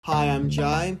Hi, I'm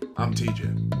Jai. I'm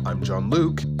TJ. I'm John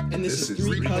Luke. And this is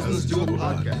Three Cousins Do a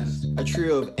Podcast, a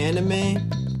trio of anime,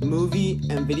 movie,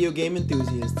 and video game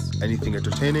enthusiasts. Anything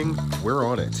entertaining, we're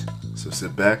on it. So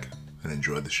sit back and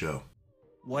enjoy the show.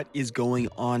 What is going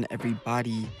on,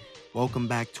 everybody? Welcome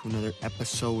back to another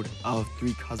episode of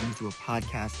Three Cousins Do a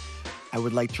Podcast. I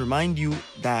would like to remind you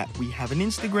that we have an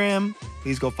Instagram.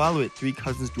 Please go follow it, Three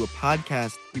Cousins Do a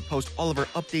Podcast. We post all of our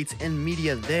updates and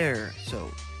media there, so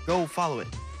go follow it.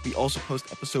 We also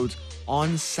post episodes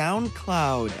on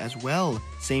SoundCloud as well.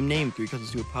 Same name, Three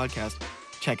Cousins Do a Podcast.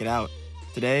 Check it out.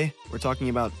 Today, we're talking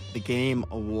about the Game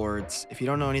Awards. If you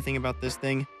don't know anything about this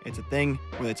thing, it's a thing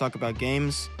where they talk about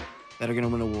games that are going to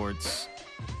win awards.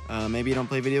 Maybe you don't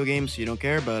play video games, so you don't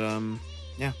care, but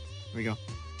yeah, here we go.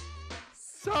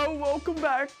 So, welcome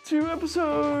back to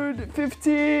episode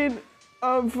 15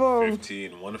 of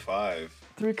 15, 1-5.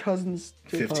 Three Cousins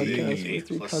Do a 15, Podcast. 8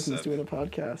 Three plus Cousins 7. Doing a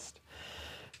Podcast.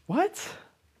 What?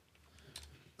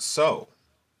 So,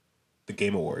 the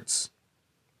Game Awards.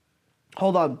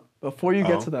 Hold on. Before you Oh.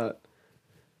 get to that,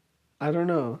 I don't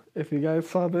know if you guys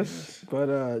saw this,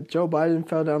 but Joe Biden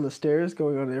fell down the stairs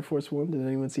going on Air Force One. Did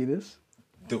anyone see this?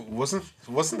 Wasn't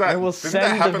I that? will Didn't send that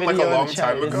the happen like a video in long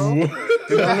chat. time ago?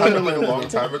 Didn't that happen like a long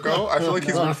time ago? I feel like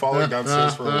he's been falling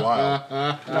downstairs for a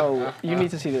while. No, you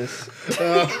need to see this.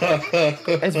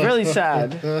 It's really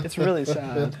sad. It's really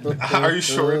sad. Are you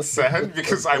sure it's sad?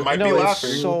 Because I might be No, it's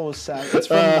laughing. so sad. It's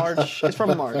from March. It's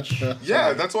from March.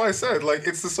 Yeah, that's why I said like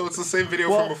it's the same video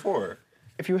Well, from before.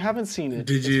 If you haven't seen it,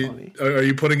 Did it's you? funny. Are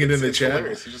you putting it in the It's chat?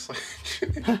 hilarious. You just like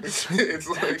it's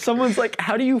like Someone's like,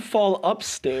 "How do you fall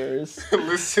upstairs?"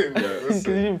 listen, Because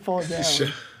he didn't fall down.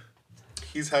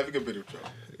 he's having a bit of trouble.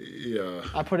 Yeah.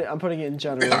 I'm putting it in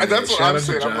general. That's what Shout I'm out to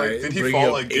saying. I'm like, Jai, did he bringing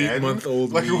fall up again?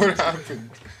 8-month-old Like, what memes. happened?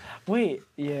 Wait,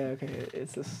 yeah, okay,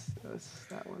 it's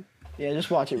that one. Yeah,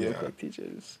 just watch it real Yeah. quick,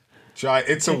 TJ. Just Jai,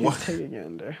 it's a one. take a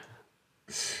gander.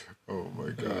 Oh my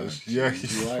gosh. Yeah,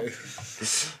 Why-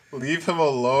 leave him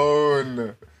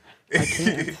alone.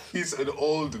 can't. He's an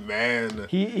old man.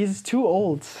 He's too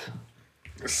old.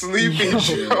 Sleepy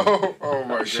Joe. Oh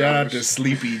my gosh. Shout out to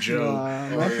Sleepy Joe.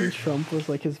 Imagine Trump was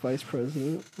like his vice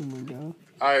president. Oh my god.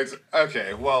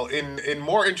 Okay, well, in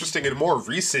more interesting and more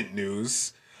recent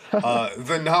news,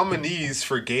 the nominees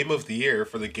for Game of the Year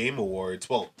for the Game Awards,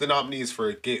 well, the nominees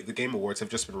for the Game Awards have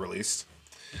just been released.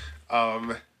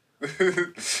 I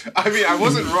mean, I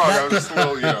wasn't wrong. I was just a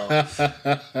little,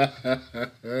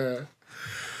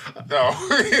 No.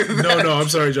 No, I'm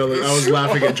sorry, Joe. Like, I was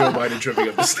laughing at Joe Biden tripping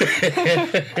up the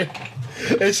stairs.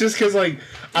 It's just because, like,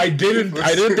 I didn't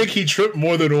think he tripped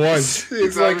more than once.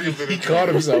 It's like he caught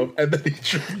himself and then he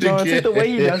tripped No, again. it's like the way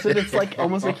he does it. It's like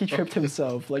almost like he tripped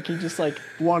himself. Like he just like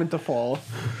wanted to fall.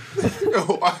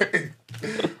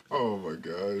 Oh my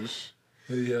gosh.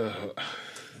 Yeah.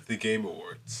 The Game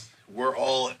Awards. We're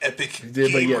all epic But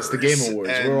gamers. yes, the Game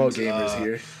Awards. We're all and, gamers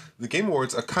here. The Game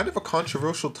Awards are kind of a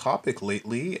controversial topic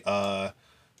lately.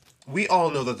 We all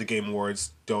know that the Game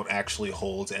Awards don't actually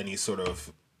hold any sort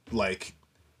of like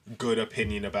good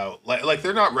opinion about like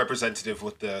they're not representative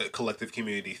what the collective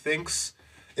community thinks.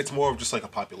 It's more of just like a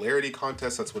popularity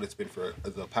contest. That's what it's been for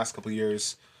the past couple of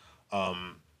years.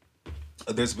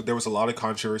 There was a lot of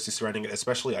controversy surrounding it,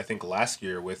 especially I think last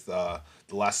year with The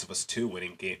Last of Us 2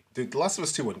 winning game. Did The Last of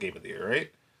Us 2 win Game of the Year,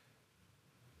 right?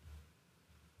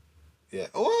 Yeah.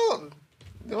 Well,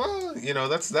 you know,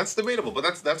 that's debatable, but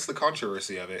that's the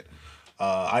controversy of it.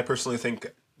 I personally think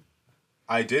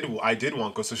I did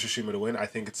want Ghost of Tsushima to win. I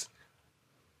think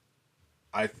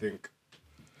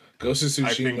Ghost of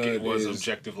Tsushima it was is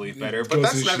objectively better, but Ghost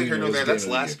that's of neither here nor Tsushima there. is That's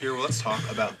Game of the last year. Well, let's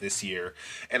talk about this year,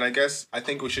 and I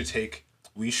think we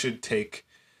should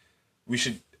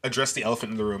address the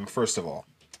elephant in the room first of all.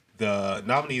 The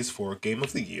nominees for Game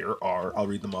of the Year are, I'll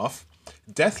read them off: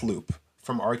 Deathloop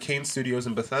from Arcane Studios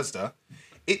and Bethesda,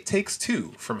 It Takes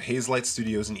Two from Hazelight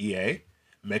Studios and EA,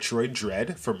 Metroid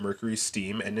Dread from Mercury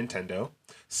Steam and Nintendo,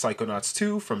 Psychonauts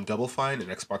 2 from Double Fine and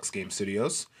Xbox Game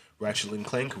Studios, Ratchet &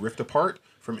 Clank Rift Apart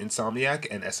from Insomniac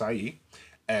and SIE,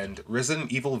 and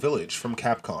Resident Evil Village from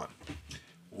Capcom.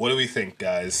 What do we think,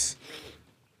 guys?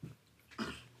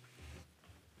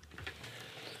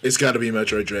 It's got to be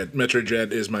Metroid Dread. Metroid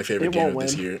Dread is my favorite It game won't of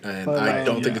this win, year, and but, I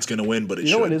don't think it's going to win, but it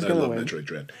You know should. what is I gonna love win? Metroid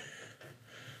Dread.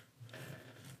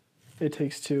 It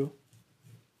Takes Two.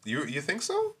 You think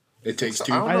so? It Takes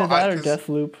Two. I don't Either know, that or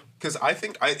Deathloop. Because I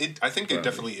think it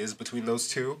definitely is between those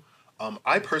two.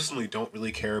 I personally don't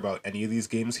really care about any of these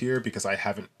games here because I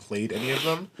haven't played any of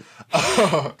them.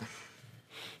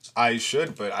 I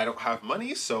should, but I don't have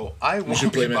money, so I won't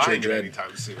should play be Metroid buying it Dread.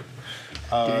 anytime soon.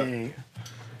 Dang.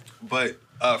 But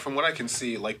from what I can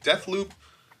see, like Deathloop,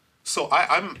 So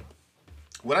I'm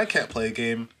when I can't play a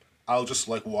game, I'll just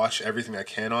like watch everything I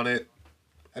can on it.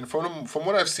 And from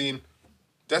what I've seen,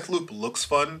 Deathloop looks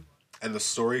fun and the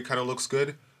story kind of looks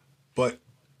good, but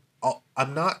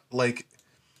I'm not like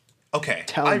okay.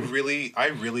 I really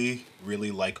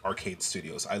like Arcane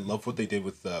Studios. I love what they did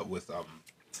with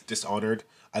Dishonored.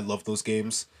 I love those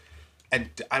games. And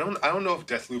I don't know if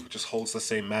Deathloop just holds the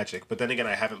same magic, but then again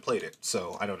I haven't played it,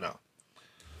 so I don't know.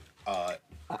 I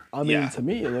mean, to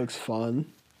me, it looks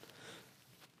fun.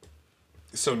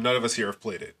 So none of us here have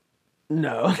played it.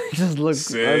 No, it just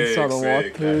looks. I saw the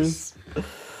walkthroughs. Nice.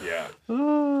 Yeah.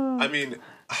 I mean,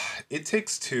 It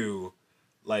Takes Two,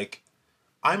 like,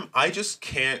 I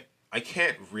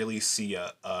can't really see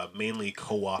a mainly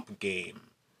co-op game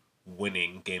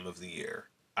winning Game of the Year.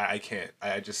 I can't.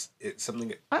 It's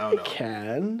something I don't know. I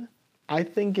can. I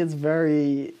think it's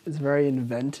very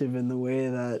inventive in the way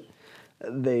that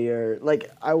they are.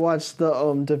 Like, I watched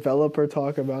the developer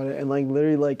talk about it, and like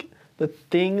literally like the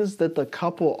things that the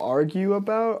couple argue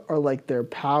about are like their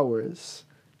powers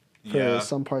for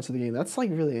some parts of the game. That's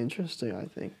like really interesting, I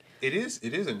think. It is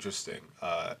interesting.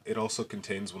 It also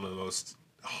contains one of the most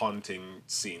haunting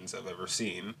scenes I've ever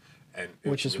seen, and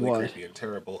which is really what? creepy and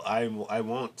terrible. I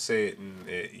won't say it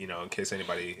in case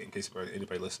anybody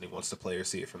listening wants to play or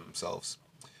see it for themselves.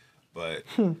 But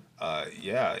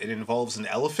yeah, it involves an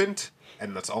elephant,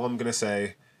 and that's all I'm gonna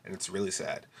say, and it's really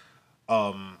sad.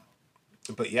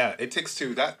 But yeah, It Takes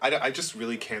Two. That I just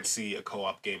really can't see a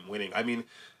co-op game winning. I mean,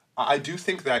 I do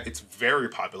think that it's very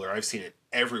popular. I've seen it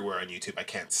everywhere on YouTube. I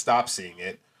can't stop seeing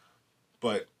it,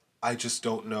 but I just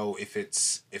don't know if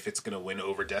it's gonna win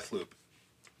over Deathloop,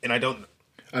 and I don't.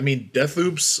 I mean,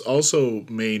 Deathloop's also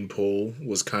main pull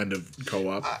was kind of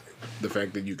co-op. The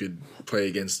fact that you could play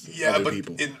against other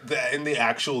people. In the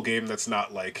actual game, that's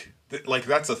not like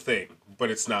that's a thing,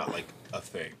 but it's not like a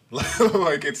thing.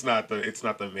 Like it's not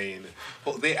the main.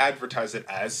 Well, they advertise it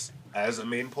as a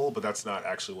main pull, but that's not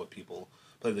actually what people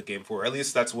play the game for. At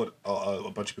least that's what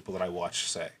a bunch of people that I watch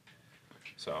say.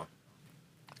 So,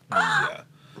 yeah.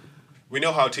 We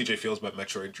know how TJ feels about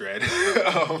Metroid Dread.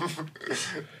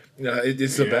 No,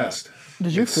 it's the best.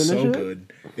 Did you finish so it?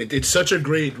 Good. It's such a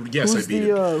great. Yes, I beat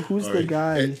it. Who's the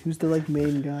guy? Who's the like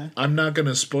main guy? I'm not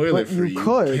gonna spoil it for you.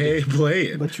 Could. Hey, play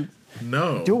it. But you.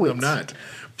 No, Do it. I'm not.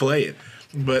 Play it.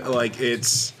 But like,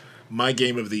 it's my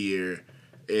game of the year.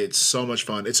 It's so much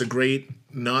fun. It's a great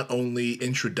not only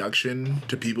introduction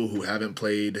to people who haven't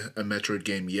played a Metroid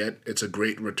game yet. It's a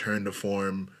great return to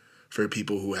form for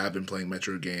people who have been playing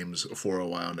Metroid games for a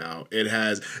while now. It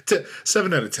has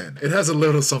 7 out of 10. It has a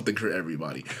little something for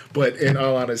everybody. But in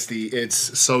all honesty, it's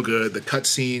so good. The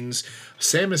cutscenes,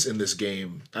 Samus in this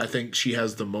game, I think she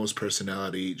has the most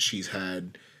personality she's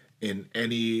had in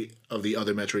any of the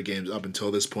other Metroid games up until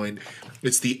this point.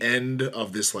 It's the end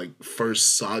of this like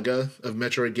first saga of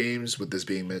Metroid games, with this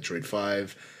being Metroid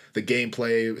 5. The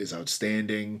gameplay is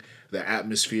outstanding. The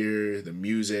atmosphere, the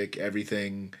music,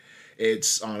 everything.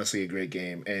 It's honestly a great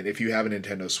game, and if you have a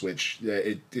Nintendo Switch,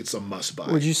 it's a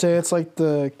must-buy. Would you say it's like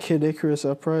the Kid Icarus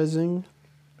Uprising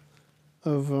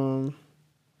of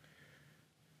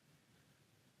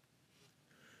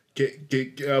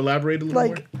Elaborate a little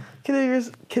more?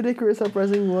 Kid Icarus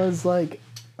Uprising was like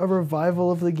a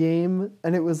revival of the game,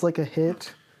 and it was like a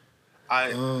hit.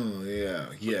 Oh yeah,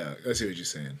 I see what you're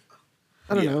saying.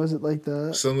 I don't know, is it like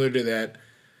that? Similar to that,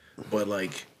 but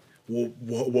like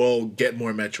we'll get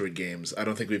more Metroid games. I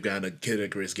don't think we've gotten a Kid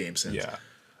Icarus game since. Yeah,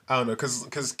 I don't know,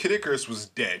 because Kid Icarus was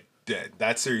dead.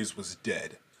 That series was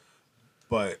dead.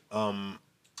 But I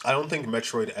don't think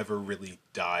Metroid ever really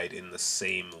died in the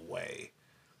same way.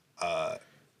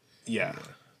 Yeah.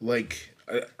 Like,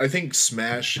 I think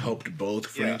Smash helped both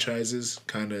franchises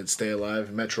kind of stay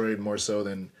alive. Metroid more so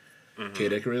than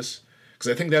Kid Icarus.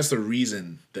 Because I think that's the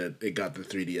reason that it got the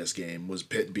 3DS game, was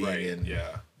Pit being in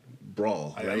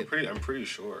Brawl, right? I'm pretty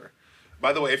sure.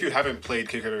 By the way, if you haven't played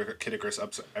Kid Icarus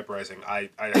Uprising, I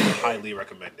highly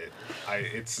recommend it.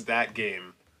 It's that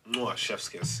game. Mwah, chef's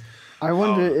kiss. I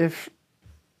wonder if...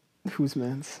 Whose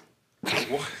man's?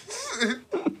 What?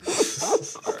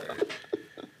 Alright.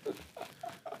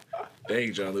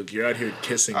 Dang, John Luke, you're out here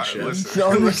kissing chefs.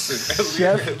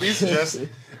 Listen,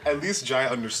 at least Jai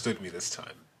understood me this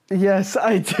time. Yes,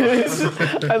 I did.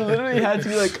 I literally had to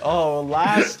be like, oh,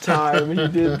 last time he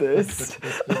did this.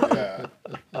 Yeah,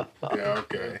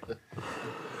 okay.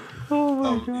 Oh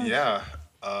my god. Yeah.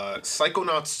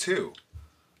 Psychonauts 2.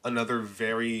 Another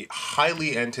very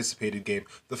highly anticipated game.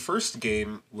 The first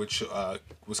game, which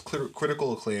was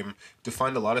critical acclaim,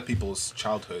 defined a lot of people's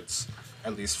childhoods,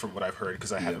 at least from what I've heard,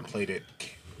 because I haven't played it.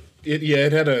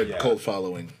 It had a cult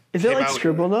following. Is it like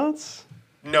Scribblenauts?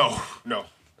 No.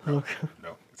 Okay.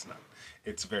 No, it's not.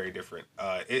 It's very different.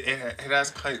 It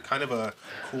has kind of a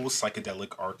cool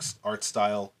psychedelic art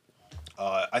style.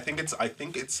 I think it's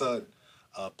a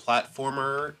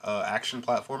platformer, action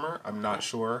platformer. I'm not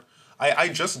sure. I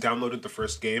just downloaded the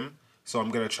first game, so I'm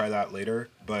gonna try that later.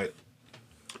 But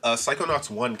Psychonauts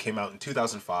 1 came out in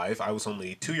 2005. I was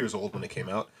only 2 years old when it came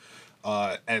out.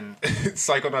 And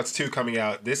Psychonauts 2 coming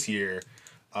out this year.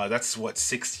 That's what,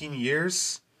 16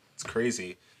 years? It's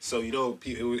crazy. So,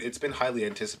 it's been highly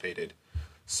anticipated.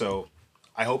 So,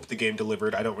 I hope the game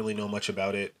delivered. I don't really know much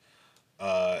about it.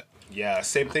 Yeah,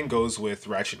 same thing goes with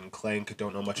Ratchet and Clank.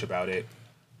 Don't know much about it.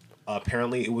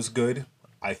 Apparently, it was good.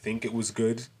 I think it was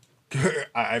good.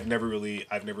 I've never really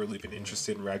been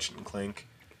interested in Ratchet and Clank.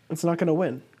 It's not gonna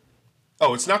win.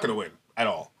 Oh, it's not going to win at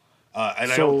all.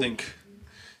 And I So- don't think...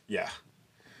 Yeah.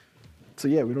 So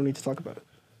yeah, we don't need to talk about it.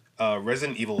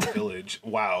 Resident Evil Village.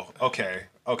 Wow. Okay.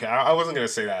 I wasn't going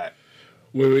to say that.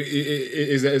 Wait,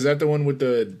 is that the one with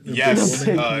the Yes.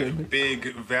 woman?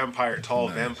 Big tall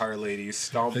vampire lady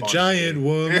stomp the on giant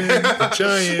woman, the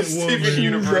giant Steven woman?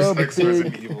 Universe The next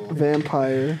Resident big Evil.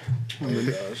 vampire. Oh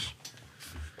my gosh.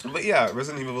 But yeah,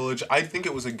 Resident Evil Village. I think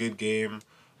it was a good game.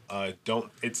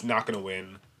 It's not going to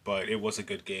win, but it was a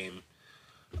good game.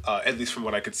 At least from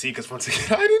what I could see, because once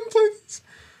again, I didn't play this.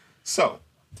 So,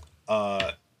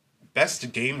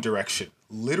 best game direction.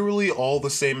 Literally all the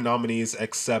same nominees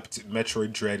except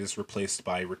Metroid Dread is replaced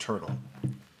by Returnal.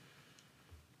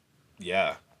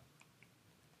 Yeah.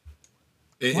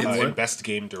 In best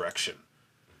game direction.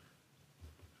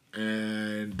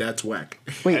 And that's whack.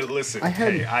 Wait, And listen, I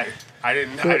had. hey, I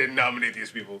didn't nominate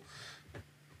these people.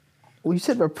 Well, you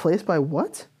said replaced by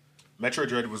what? Metroid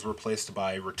Dread was replaced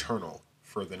by Returnal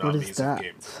for the What is nominees that? of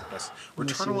games. Yes. me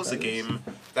see Returnal what is a that is. game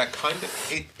that kind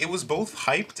of it was both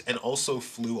hyped and also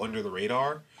flew under the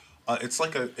radar. It's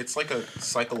like a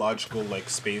psychological like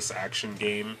space action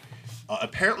game.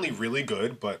 Apparently really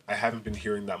good, but I haven't been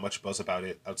hearing that much buzz about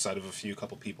it outside of a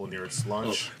couple people near its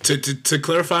launch. To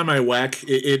clarify my whack,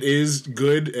 it is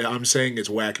good. I'm saying it's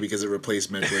whack because it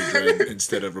replaced Metroid Dread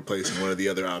instead of replacing one of the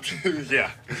other options.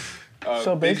 Yeah.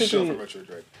 So Big show basically, for Metroid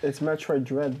Dread. it's Metroid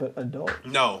Dread, but adult.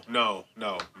 No. No.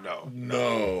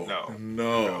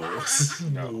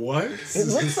 What? It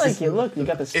looks like it. Look, you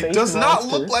got the space. It does not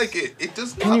look monsters. like it. It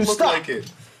does Can not you look stop? like it.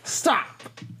 Stop!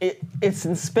 It's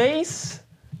in space.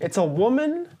 It's a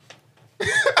woman.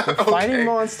 We're fighting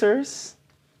monsters.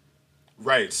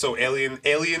 Right. So Alien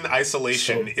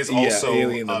Isolation So, is yeah, also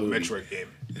Alien the a movie. Metroid game.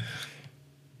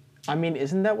 I mean,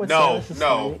 isn't that what? No. Samus is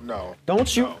saying?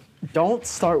 Don't you? no. Don't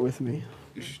start with me.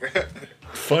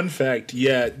 Fun fact,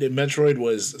 yeah, Metroid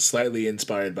was slightly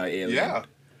inspired by Alien. Yeah.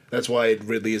 That's why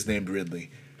Ridley is named Ridley.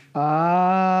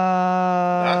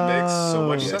 That makes so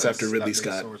much Yeah, sense. it's after Ridley That makes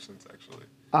Scott. So much sense, actually.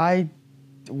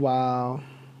 Wow.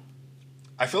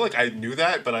 I feel like I knew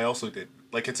that, but I also didn't.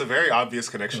 Like, it's a very obvious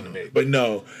connection to make. But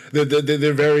no,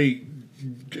 they're very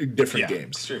different yeah,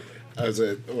 games. extremely.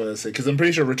 Because I'm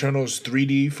pretty sure Returnal is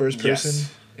 3D first person,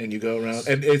 Yes. and you go around,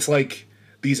 and it's like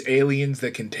these aliens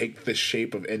that can take the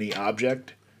shape of any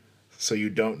object, so you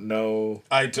don't know.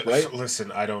 Right?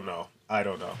 Listen, I don't know. I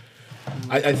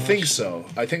think so.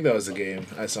 I think that was the game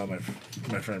I saw my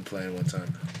friend playing one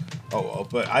time. Oh well,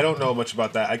 but I don't know much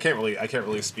about that. I can't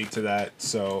really speak to that.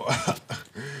 So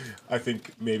I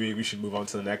think maybe we should move on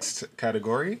to the next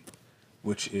category,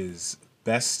 which is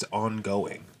best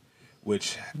ongoing,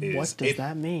 which is What does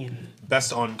that mean?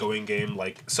 best ongoing game.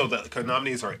 Like, so the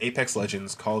nominees are Apex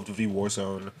Legends, Call of Duty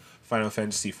Warzone, Final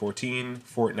Fantasy XIV,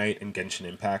 Fortnite, and Genshin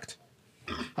Impact.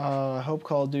 I hope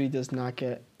Call of Duty does not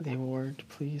get the award,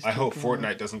 please. I hope keep going.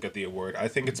 Fortnite doesn't get the award. I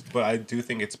do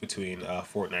think it's between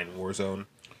Fortnite and Warzone.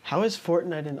 How is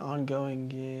Fortnite an ongoing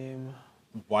game?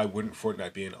 Why wouldn't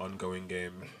Fortnite be an ongoing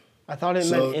game? I thought it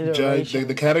So, meant Jai,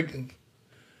 iteration.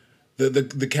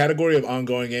 the category of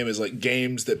ongoing game is like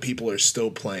games that people are still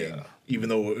playing, even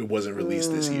though it wasn't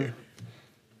released this year.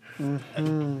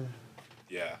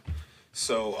 Yeah.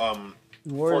 So Warzone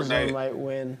Fortnite. might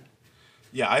win.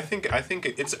 Yeah, I think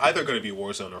it's either going to be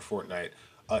Warzone or Fortnite.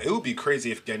 It would be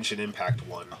crazy if Genshin Impact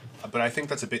won, but I think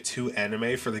that's a bit too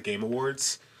anime for the Game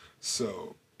Awards.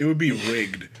 So It would be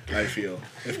rigged, I feel,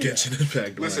 if Genshin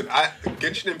Impact won. listen,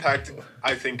 Genshin Impact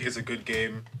I think is a good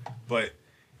game, but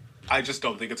I just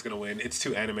don't think it's going to win. It's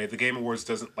too anime. The Game Awards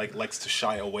likes to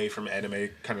shy away from anime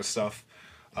kind of stuff.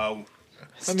 I mean,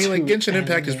 like, too Genshin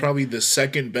Impact is anime. probably the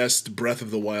second best Breath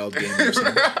of the Wild game or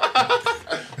something.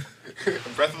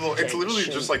 It's literally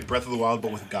just like Breath of the Wild,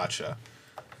 but with gacha.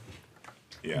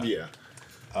 Yeah.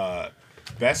 Yeah.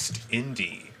 Best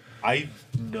indie. I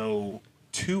know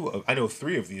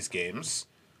three of these games.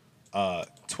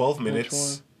 12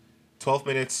 Minutes, 12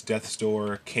 Minutes, Death's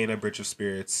Door, Kena Bridge of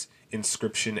Spirits,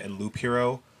 Inscription, and Loop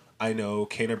Hero. I know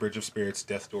Kena Bridge of Spirits,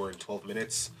 Death Door, and 12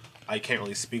 Minutes. I can't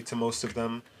really speak to most of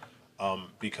them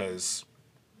because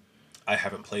I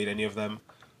haven't played any of them.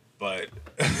 But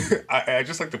I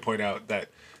just like to point out that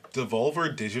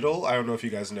Devolver Digital, I don't know if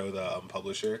you guys know the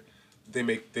publisher, they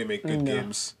make good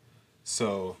games.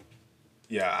 So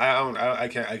yeah, I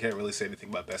can't really say anything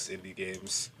about best indie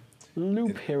games.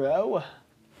 Loop Hero.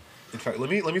 In fact, let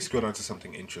me scroll down to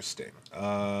something interesting.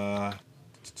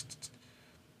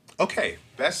 Okay,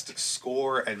 best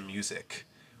score and music.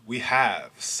 We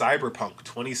have Cyberpunk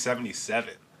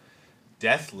 2077,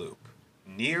 Deathloop,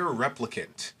 Nier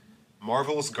Replicant,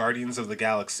 Marvel's Guardians of the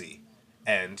Galaxy,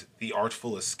 and The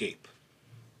Artful Escape.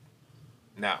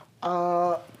 Now,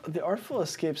 The Artful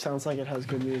Escape sounds like it has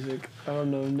good music. I don't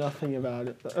know nothing about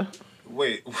it though.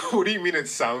 wait, what do you mean it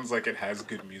sounds like it has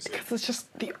good music? It's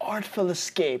just The Artful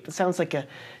Escape. It sounds like a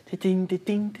ding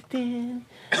ding ding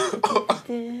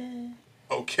ding.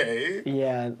 Okay.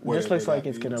 Yeah, this Whatever looks like that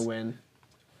it's gonna means. win.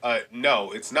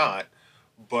 No, it's not.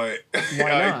 But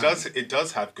Why not? it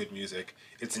does have good music.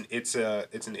 It's an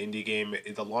indie game.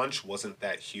 The launch wasn't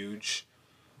that huge,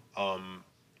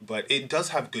 but it does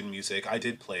have good music. I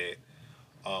did play it.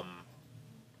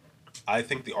 I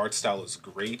think the art style is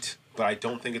great, but I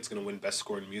don't think it's gonna win best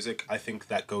score in music. I think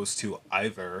that goes to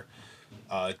either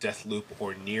Deathloop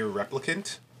or Nier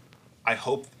Replicant. I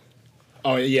hope.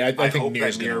 Oh yeah, I think hope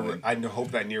Nier's that gonna Nier. win. I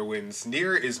hope that Nier wins.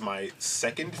 Nier is my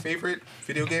second favorite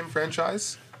video game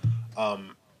franchise.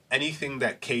 Anything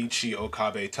that Keiichi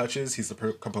Okabe touches, he's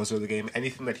the composer of the game.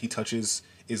 Anything that he touches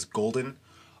is golden.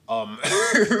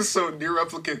 So Nier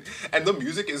Replicant, and the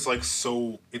music is like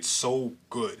it's so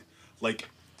good. Like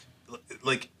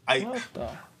What the?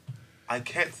 I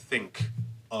can't think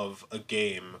of a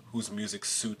game whose music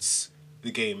suits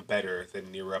the game better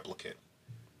than Nier Replicant.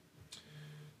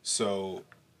 So,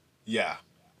 yeah.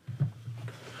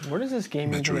 What is this game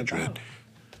even Metroid about? Dread.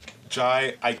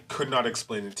 Jai, I could not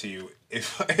explain it to you.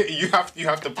 If you have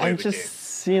to play I'm the just game.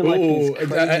 seeing like these Oh,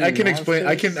 crazy I can explain.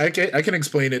 I can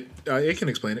explain it. I can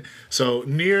explain it. So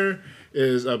Nier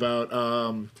is about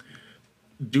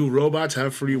do robots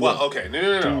have free will? Well, okay,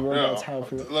 no. robots have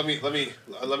free will? Let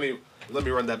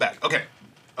me run that back. Okay.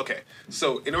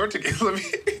 So in order to get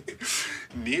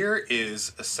Nier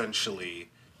is essentially,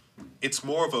 it's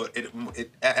more of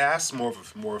it asks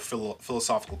more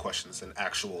philosophical questions than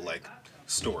actual like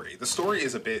story. The story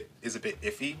is a bit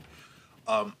iffy.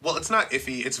 Well, it's not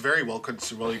iffy. It's very well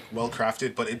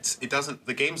crafted, but it doesn't.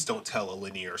 The games don't tell a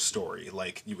linear story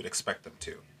like you would expect them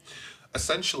to.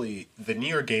 Essentially, the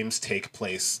Nier games take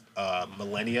place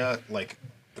millennia, like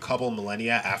a couple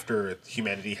millennia after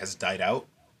humanity has died out,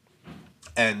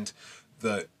 and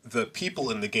the people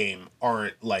in the game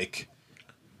aren't like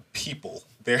people.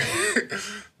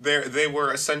 They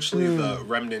were essentially the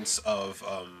remnants of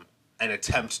an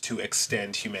attempt to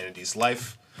extend humanity's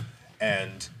life,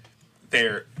 and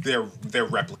they're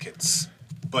replicants.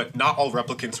 But not all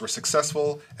replicants were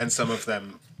successful, and some of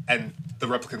them, and the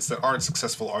replicants that aren't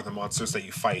successful are the monsters that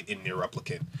you fight in Nier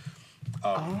Replicant.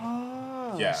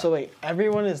 Yeah. So wait,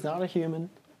 everyone is not a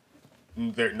human.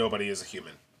 Nobody is a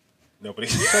human. Nobody.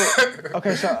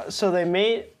 Okay, so they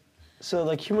made, so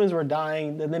like humans were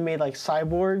dying, then they made like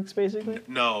cyborgs basically.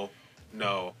 No.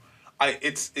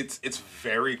 It's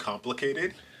very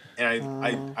complicated,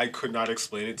 and I could not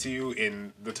explain it to you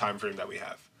in the time frame that we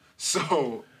have.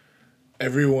 So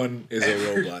Everyone is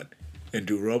a robot. And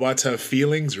do robots have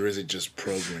feelings, or is it just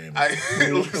programmed?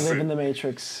 Live in the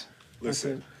Matrix.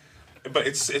 Listen. But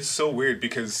it's so weird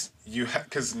because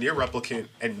because Nier Replicant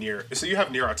and Nier, so you have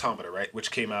Nier Automata, right,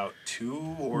 which came out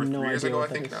 2 or 3 years ago, I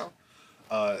think now.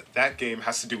 That game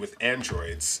has to do with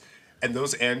androids, and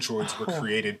those androids were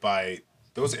created by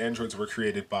the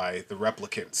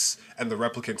replicants, and the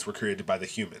replicants were created by the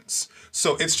humans.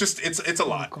 So it's just it's a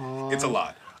lot. It's a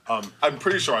lot. I'm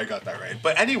pretty sure I got that right.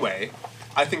 But anyway,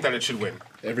 I think that it should win.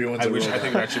 Everyone's I a robot.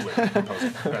 think that should win.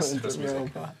 Composing. Best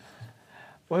music.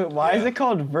 Wait, why is it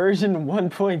called version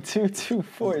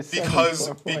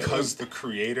 1.224? Because the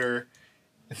creator.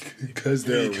 Because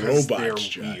they're Because robots. they're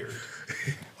John. weird.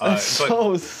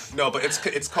 so But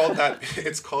it's called that.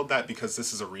 It's called that because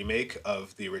this is a remake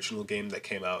of the original game that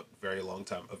came out a very long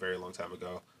time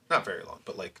ago. Not very long,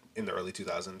 but like in the early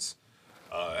 2000s.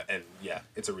 And yeah,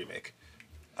 it's a remake.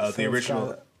 The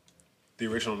original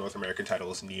North American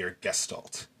title is Nier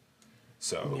Gestalt.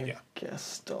 So yeah,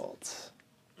 Gestalt,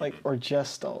 like or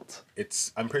Gestalt.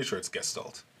 I'm pretty sure it's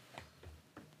Gestalt.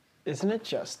 Isn't it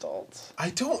Gestalt?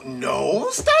 I don't know.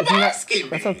 Stop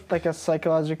asking me. That's like a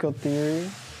psychological theory.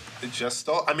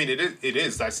 Gestalt. I mean, it is. It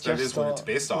is. That is what it's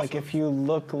based off. Like of.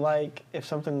 if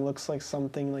something looks like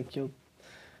something, like you'll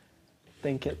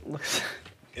think it looks.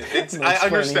 It's. I'm I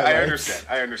explaining understand.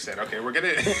 it I understand. Okay, we're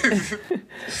gonna.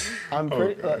 I'm Oh,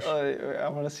 pretty. gosh. I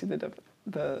want to see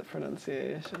the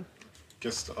pronunciation.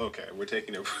 Okay, we're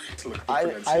taking it to look at the I've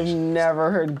pronunciation.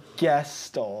 never heard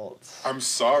Gestalt. I'm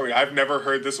sorry. I've never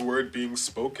heard this word being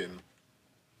spoken.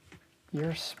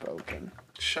 You're spoken.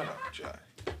 Shut up, Jai.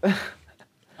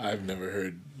 I've never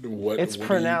heard what. It's what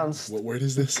pronounced what word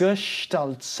is this?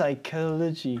 Gestalt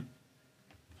psychology.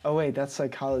 Oh wait, that's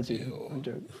psychology. Ew. I'm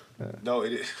joking. No,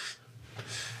 it is.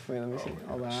 Wait, let me see.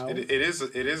 Allow. It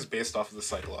is based off of the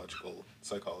psychology. What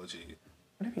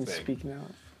do you mean thing. speak now?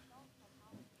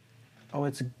 Oh,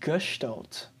 it's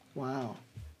Gestalt. Wow.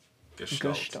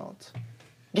 Gestalt.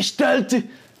 Gestalt.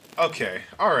 Okay.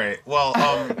 All right. Well,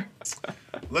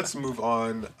 let's move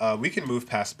on. We can move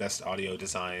past best audio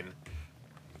design.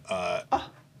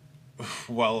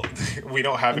 Well, we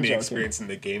don't have any joking. experience in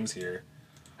the games here.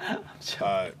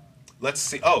 Let's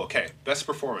see. Oh, okay. Best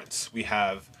performance. We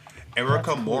have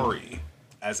Erica Mori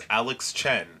as Alex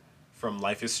Chen from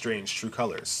Life is Strange: True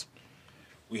Colors.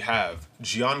 We have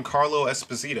Giancarlo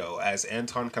Esposito as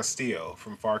Anton Castillo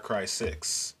from Far Cry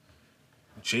 6.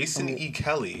 Jason E.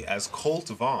 Kelly as Colt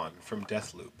Vaughn from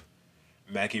Deathloop.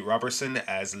 Maggie Robertson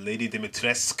as Lady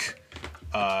Dimitrescu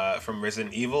from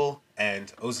Resident Evil. And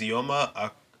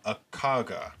Ozioma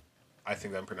Akaga, I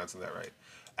think I'm pronouncing that right,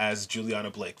 as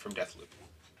Juliana Blake from Deathloop.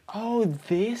 Oh,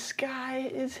 this guy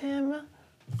is him.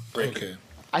 Okay.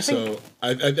 I think- So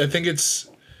I think it's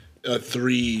a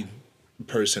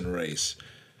 3-person race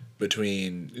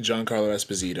between Giancarlo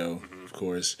Esposito, of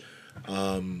course.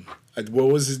 What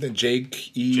was his name?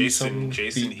 Jake E. Jason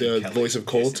something? E. The Kelly. voice of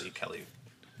Colt. Jason E. Kelly.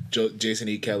 Jason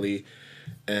E. Kelly,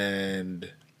 and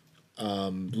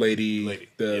Lady,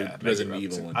 the Maggie Resident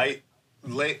Robertson. Evil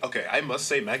one. I must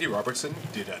say Maggie Robertson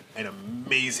did an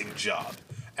amazing job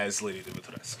as Lady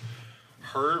Dimitrescu.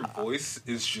 Her voice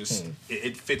is just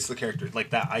it fits the character,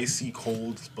 like that icy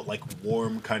cold but like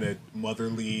warm kind of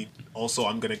motherly. Also,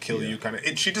 I'm gonna kill you kind of.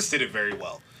 And she just did it very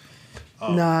well.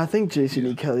 Nah, I think Jason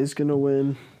E. Kelly's gonna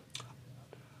win.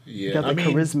 Yeah, got the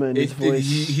charisma in his voice.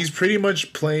 He's pretty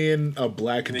much playing a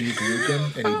Black Duke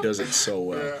Nukem, and he does it so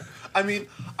well. I mean,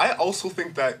 I also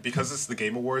think that because it's the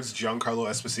Game Awards, Giancarlo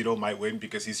Esposito might win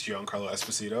because he's Giancarlo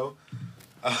Esposito.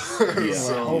 I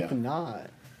hope not.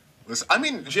 Listen, I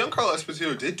mean, Giancarlo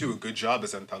Esposito did do a good job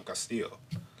as Anton Castillo.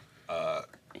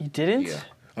 He didn't. Yeah,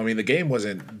 I mean the game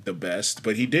wasn't the best,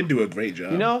 but he did do a great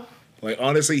job. You know, like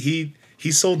honestly, he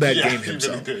sold that game he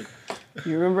himself. really did.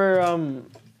 you remember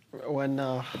when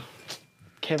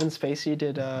Kevin Spacey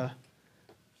did That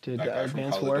guy from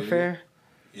Advanced Call of Duty? Warfare?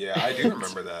 Yeah, I do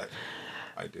remember that.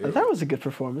 I do. That was a good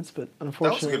performance, but That was a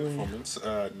unfortunately, good performance.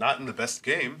 Not in the best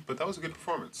game, but that was a good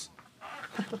performance.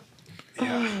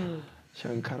 Yeah.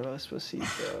 Giancarlo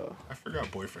Esposito, I forgot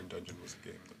Boyfriend Dungeon was a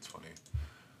game. That's funny.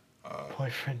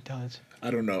 boyfriend does.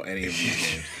 I don't know any of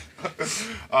these games.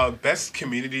 Best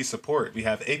community support. We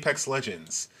have Apex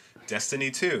Legends,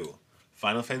 Destiny 2,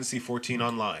 Final Fantasy XIV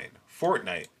Online,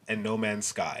 Fortnite, and No Man's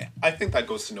Sky. I think that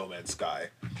goes to No Man's Sky.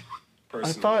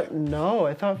 Personally. I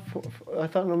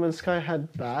thought No Man's Sky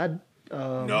had bad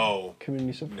No.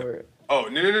 community support. Oh,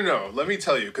 no. Let me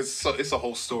tell you, because it's a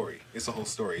whole story.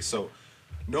 So,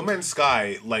 No Man's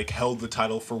Sky, held the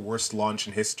title for worst launch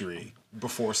in history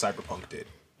before Cyberpunk did.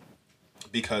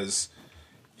 Because,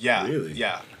 Really?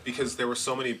 yeah, because there were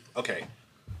so many... Okay,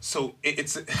 so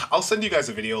it's... I'll send you guys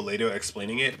a video later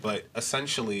explaining it, but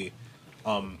essentially,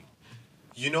 so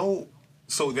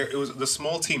it was the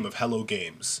small team of Hello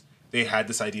Games. They had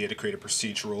this idea to create a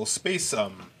procedural space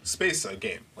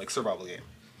game, like survival game.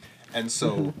 And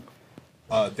so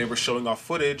they were showing off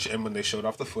footage, and when they showed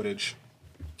off the footage,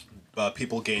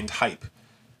 people gained hype.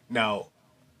 Now,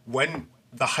 when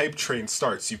the hype train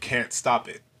starts, you can't stop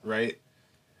it, right?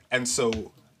 And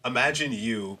so imagine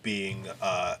you being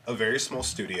a very small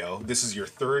studio. This is your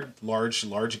third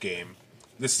large game.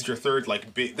 This is your third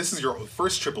this is your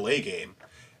first AAA game,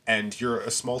 and you're a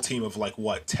small team of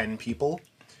 10 people.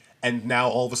 And now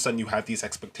all of a sudden you have these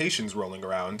expectations rolling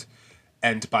around,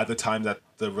 and by the time that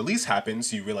the release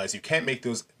happens, you realize you can't meet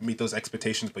those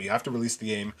expectations, but you have to release the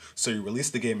game. So you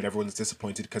release the game, and everyone's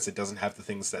disappointed because it doesn't have the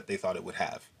things that they thought it would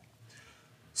have.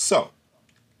 So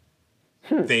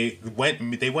they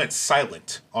went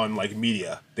silent on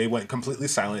media. They went completely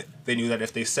silent. They knew that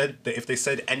if they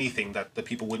said anything, that the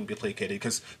people wouldn't be placated,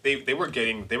 because they were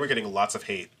getting lots of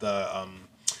hate. The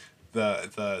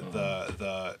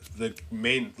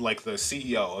main the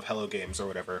CEO of Hello Games or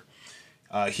whatever,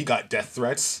 he got death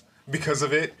threats because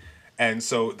of it, And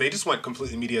so they just went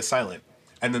completely media silent.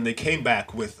 And then they came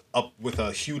back with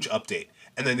a huge update.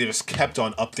 And then they just kept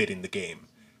on updating the game.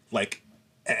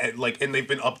 And they've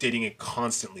been updating it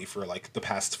constantly for like the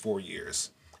past 4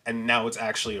 years. And now it's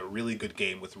actually a really good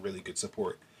game with really good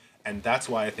support. And that's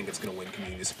why I think it's going to win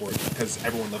community support, because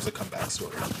everyone loves a comeback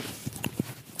story.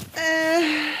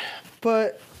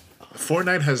 But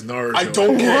Fortnite has Naruto. I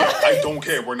don't care. I don't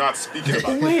care. We're not speaking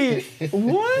about it. wait,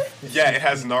 what? Yeah, it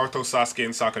has Naruto, Sasuke,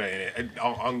 and Sakura in it.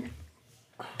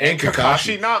 And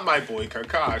Kakashi, not my boy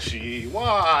Kakashi.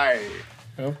 Why?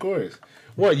 Of course.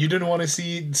 What, you didn't want to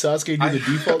see Sasuke do the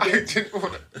default I game? didn't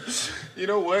want to. You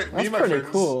know what? Me That's and my pretty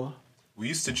friends, cool. we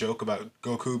used to joke about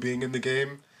Goku being in the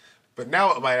game, but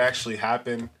now it might actually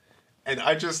happen. And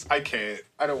I can't.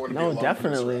 I don't want to be No, along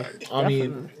definitely. for this ride. I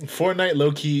mean, Fortnite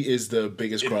low-key is the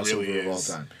biggest It crossover really of all is.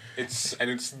 time.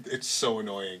 It's so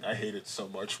annoying. I hate it so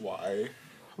much. Why?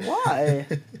 Why?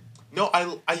 No,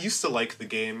 I used to like the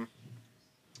game.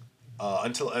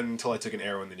 Until I took an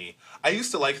arrow in the knee. I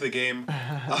used to like the game,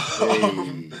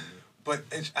 but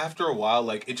after a while,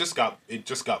 like it just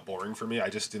got boring for me. I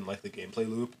just didn't like the gameplay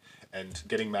loop and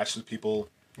getting matched with people.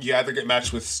 You either get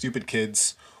matched with stupid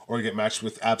kids or you get matched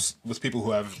with with people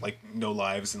who have like no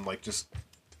lives and like just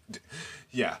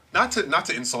yeah. Not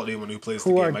to insult anyone who plays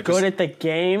Who the are game. good at the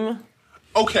game?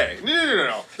 Okay,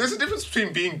 no. There's a difference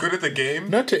between being good at the game.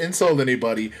 Not to insult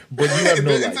anybody, but you have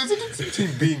no There's life. a difference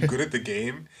between being good at the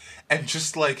game and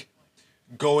just like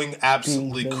going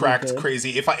absolutely Being cracked good.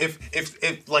 crazy. If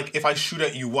I shoot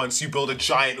at you once, you build a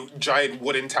giant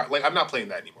wooden tower. Like, I'm not playing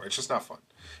that anymore. It's just not fun.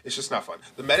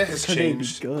 The meta has Could they be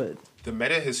changed. good? The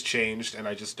meta has changed, and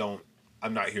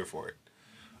I'm not here for it.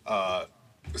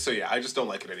 So yeah, I just don't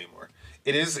like it anymore.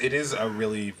 It is a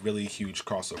really, really huge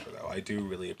crossover though. I do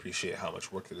really appreciate how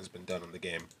much work that has been done on the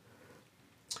game.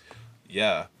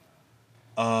 Yeah.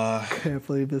 Can't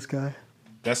believe this guy.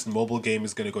 Best mobile game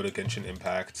is gonna go to Genshin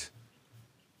Impact.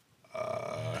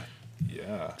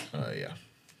 Yeah. Yeah.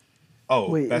 Oh,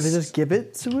 Wait, best, did they just give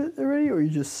it to it already, or are you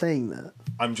just saying that?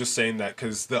 I'm just saying that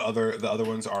because the other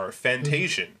ones are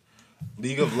Fantasian,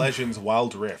 League of Legends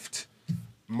Wild Rift,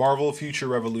 Marvel Future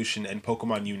Revolution, and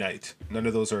Pokemon Unite. None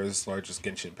of those are as large as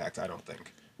Genshin Impact, I don't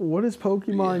think. What is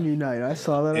Pokemon Unite? I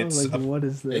saw that. I was It's like, a- what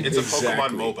is this? It's Exactly. a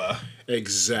Pokemon MOBA.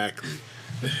 Exactly.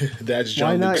 That's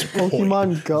Why John not Luke's point.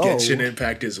 Pokemon Go? Genshin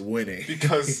Impact is winning.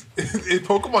 Because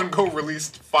Pokemon Go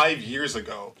released 5 years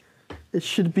ago. It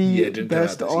should be Yeah, it didn't come out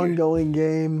best this year. ongoing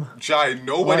game. Jai,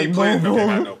 nobody Like played. No, mobile.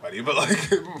 not nobody, but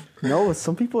like, No,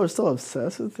 some people are still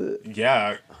obsessed with it.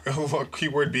 yeah.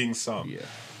 Keyword being some.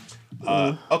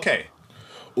 Yeah. Okay.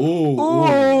 Ooh.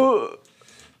 Oh,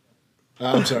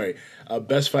 I'm sorry.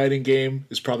 Best fighting game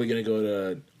is probably going to go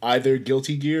to either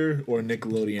Guilty Gear or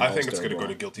Nickelodeon. I think it's All-Star gonna go Brawl.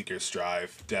 to Guilty Gear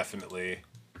Strive. Definitely.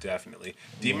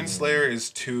 Demon Slayer is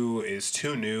too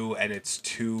new, and it's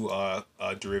too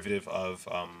derivative of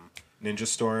Ninja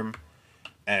Storm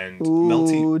and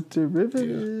Melty. ooh,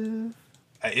 derivative.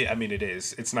 I mean, it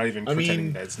is. It's not even I pretending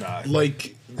mean, that it's not.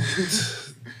 like,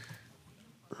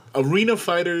 arena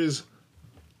fighters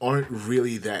aren't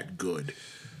really that good.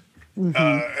 And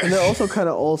they're also kind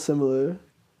of all similar.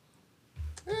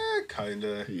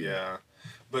 Kinda, yeah.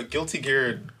 But Guilty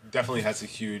Gear definitely has a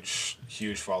huge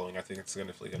following. I think it's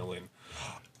definitely gonna win.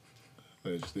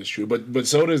 That's true. But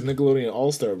so does Nickelodeon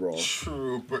All-Star Brawl.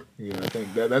 True, but You know, I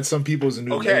think that's some people's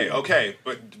new okay, name. okay.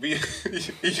 But you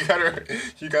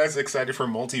guys excited for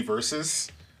Multiverses?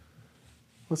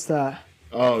 What's that?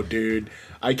 Oh, dude.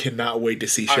 I cannot wait to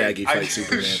see Shaggy fight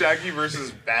Superman. Shaggy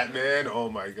versus Batman. Oh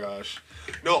my gosh.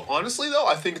 No, honestly though,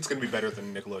 I think it's gonna be better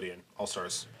than Nickelodeon All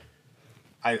Stars.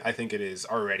 I think it is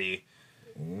already.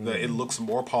 It looks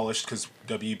more polished because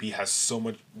WB has so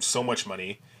much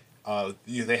money.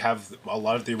 They have a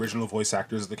lot of the original voice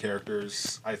actors of the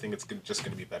characters. I think it's just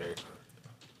gonna be better.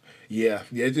 Yeah,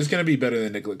 it's gonna be better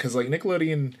than Nickelodeon because like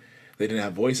Nickelodeon, they didn't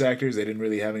have voice actors. They didn't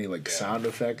really have any like sound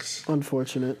effects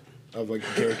Unfortunate. of like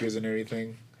the characters and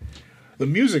everything. The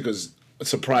music was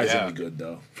surprisingly Yeah. good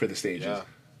though for the stages. Yeah.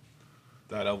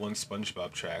 That one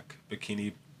SpongeBob track,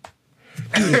 Bikini.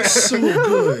 Dude, it's so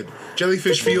good.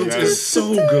 Jellyfish Fields Yeah. is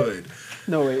so good.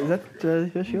 No, wait, is that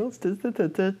Jellyfish Fields?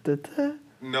 Da-da-da-da-da.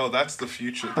 No, that's the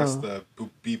future. That's the boop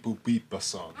beep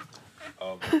song.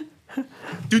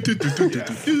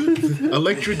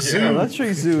 Electric Zoo.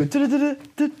 Electric Zoo.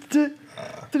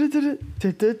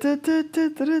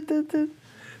 Da-da-da-da-da-da-da-da-da-da-da-da-da-da-da.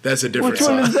 That's a different Which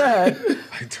one is song. that?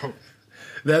 I don't.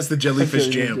 That's the Jellyfish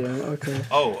Okay, Jam. yeah, okay.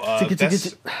 Oh, Ticket,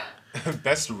 ticket,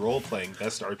 best role playing,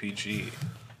 best RPG.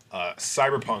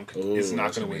 Cyberpunk is Ooh, not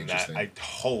that's going to gonna be win that. I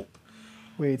hope.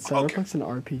 Wait, Cyberpunk's an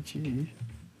RPG.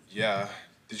 Yeah.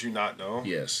 Did you not know?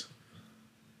 Yes.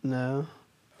 No.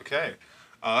 Okay,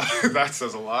 that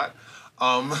says a lot.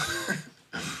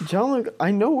 John, look,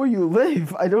 I know where you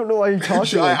live. I don't know why you're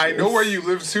talking like I know this. where you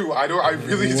live too. I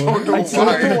really don't know I don't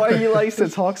know why. why he likes to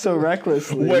talk so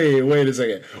recklessly. Wait a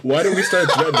second. Why did we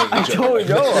start threatening I each don't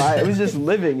other? know. I was just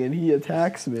living and he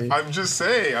attacks me. I'm just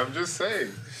saying.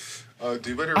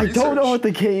 Do better I research. don't know what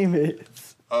the game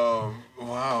is.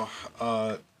 Wow.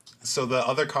 So the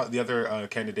other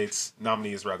candidates,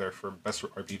 nominees rather, for best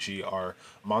RPG are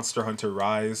Monster Hunter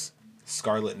Rise,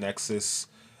 Scarlet Nexus,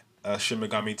 Shin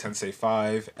Megami Tensei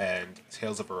 5, and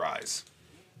Tales of Arise.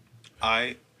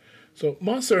 So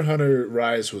Monster Hunter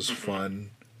Rise was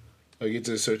fun. Like, it's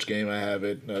a search game. I have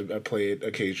it. I play it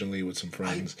occasionally with some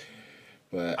friends.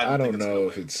 But I don't know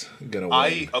if it's gonna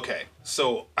win. Okay,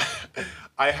 so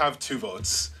I have 2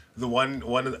 votes. The one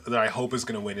that I hope is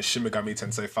going to win is Shin Megami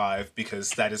Tensei 5,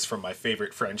 because that is from my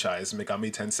favorite franchise,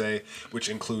 Megami Tensei, which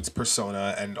includes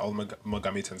Persona and all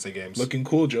Megami Tensei games. Looking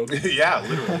cool, Joker. Yeah,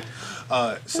 literally.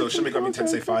 So Shin Megami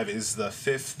Tensei 5 is the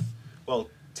 5th, well,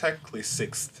 technically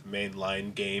 6th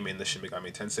mainline game in the Shin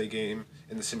Megami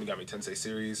Tensei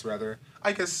series, rather.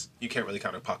 I guess you can't really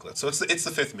count Apocalypse. So it's the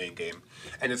 5th main game,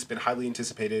 and it's been highly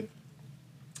anticipated.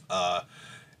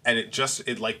 And it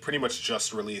pretty much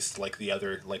just released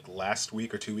last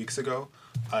week or 2 weeks ago,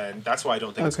 and that's why I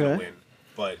don't think it's gonna win.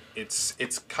 But it's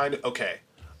kind of okay.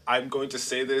 I'm going to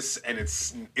say this, and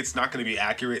it's not going to be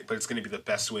accurate, but it's going to be the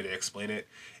best way to explain it.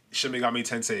 Shin Megami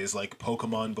Tensei is like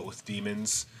Pokemon, but with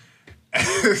demons.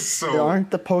 So There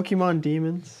aren't the Pokemon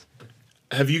demons?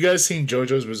 Have you guys seen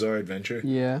JoJo's Bizarre Adventure?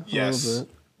 Yeah, yes, a little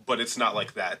bit. but it's not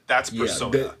like that. That's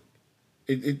Persona.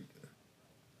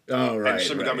 Oh, right. And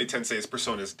Shin Megami right. Tensei is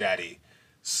Persona's daddy.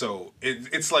 So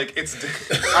it's like it is.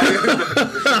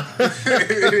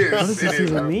 What does this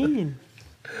even mean?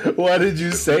 Why did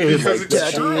you say it Because like it's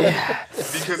that? true.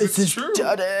 Because it's true.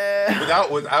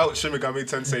 Without Shin Megami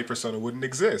Tensei, Persona wouldn't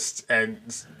exist, and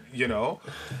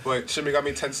but Shin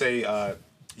Megami Tensei,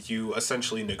 you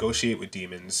essentially negotiate with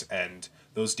demons, and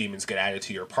those demons get added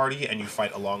to your party, and you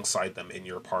fight alongside them in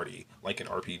your party, like an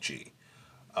RPG.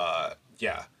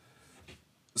 Yeah.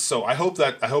 So I hope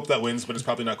that wins, but it's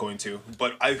probably not going to.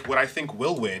 But what I think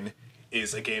will win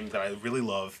is a game that I really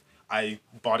love. I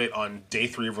bought it on day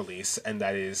 3 of release, and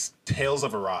that is Tales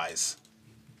of Arise.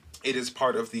 It is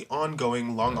part of the long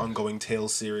ongoing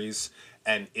Tales series,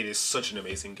 and it is such an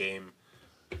amazing game.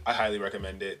 I highly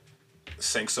recommend it.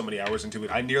 Sank so many hours into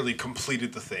it. I nearly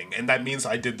completed the thing, and that means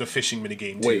I did the fishing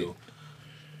minigame too.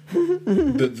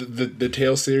 The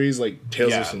Tales series, like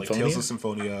Tales of Symphonia? Like Tales of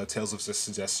Symphonia, Tales of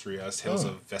Zestria, Tales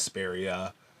of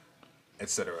Vesperia,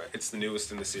 etc. It's the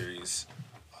newest in the series.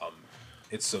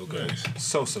 It's so good, Nice.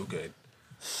 so good.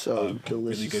 So Really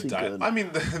deliciously good dialogue. good. I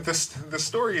mean, the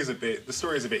story is a bit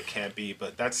campy,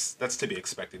 but that's to be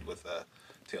expected with a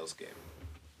Tales game.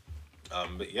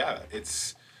 But yeah,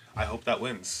 I hope that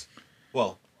wins.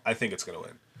 Well, I think it's gonna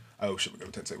win. I hope Shin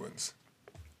Megami Tensei wins.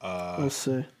 We'll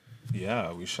see.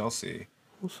 Yeah, we shall see.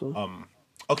 We'll see.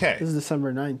 Okay. This is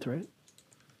December 9th, right?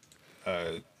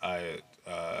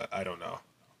 I don't know.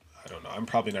 I'm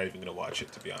probably not even gonna watch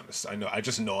it, to be honest. I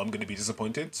just know I'm gonna be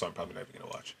disappointed, so I'm probably not even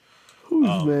gonna watch.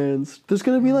 Who's bands? There's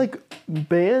gonna be like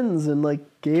bands and like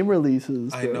game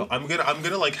releases. I bro. know. I'm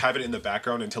gonna like have it in the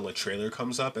background until a trailer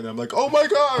comes up, and I'm like, oh my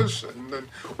gosh! And then,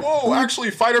 whoa, actually,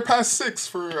 Fighter Pass 6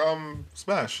 for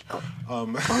Smash. No,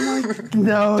 Dude,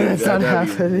 that's not that'd be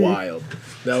happening. wild.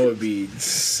 That would be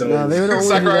so... No, they would only do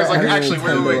Sakurai's that like, at actually, wait,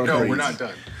 Nintendo no, upgrades. we're not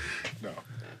done.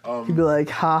 No. He'd be like,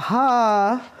 ha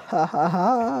ha, ha ha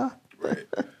ha. Right.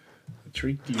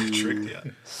 Tricked you. Tricked,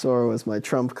 yeah. Sora was my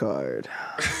trump card.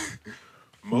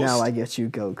 Now I get you,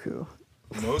 Goku.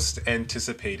 Most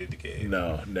anticipated game.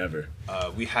 No, never.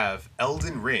 We have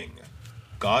Elden Ring,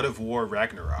 God of War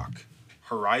Ragnarok,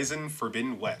 Horizon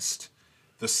Forbidden West,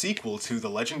 the sequel to The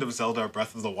Legend of Zelda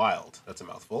Breath of the Wild, that's a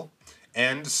mouthful,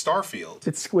 and Starfield.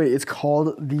 It's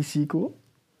called the sequel?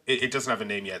 It doesn't have a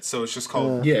name yet, so it's just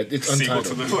called Yeah, it's sequel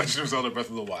to untitled. The Legend of Zelda Breath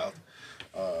of the Wild.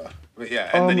 But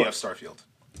yeah, and then you have Starfield.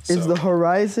 Is the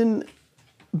Horizon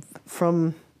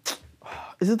from...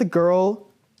 Is it the girl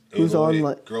who's on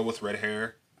like... Girl with red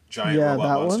hair, giant Yeah, robot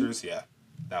that one? monsters? Yeah,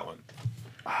 that one.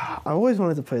 I always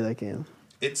wanted to play that game.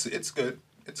 It's good.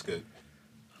 It's good.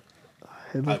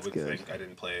 It I looks would good. think. I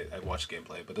didn't play it. I watched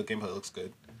gameplay, but the gameplay looks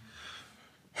good.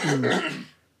 I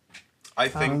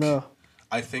don't know.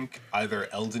 I think either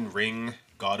Elden Ring,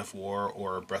 God of War,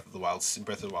 or Breath of the Wild 2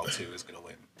 is gonna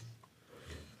win.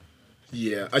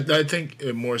 Yeah, I think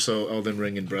more so Elden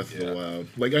Ring and Breath of the Wild.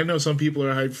 Like, I know some people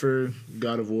are hyped for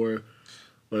God of War,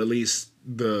 but at least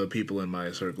the people in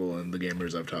my circle and the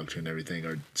gamers I've talked to and everything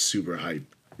are super hyped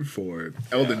for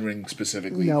Elden Ring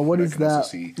specifically. Now, what I is can also that?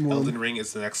 see. Elden Ring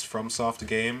is the next FromSoft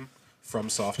game.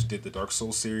 FromSoft did the Dark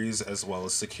Souls series as well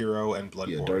as Sekiro and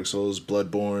Bloodborne. Yeah, Dark Souls,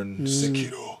 Bloodborne.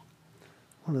 Sekiro.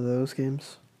 One of those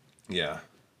games. Yeah,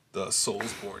 the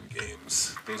Soulsborne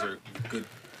games. Those are good.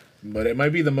 But it might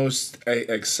be the most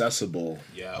accessible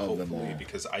Yeah, of them hopefully all.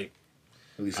 because I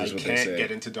At least that's what they can't say.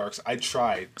 get into Dark Souls. I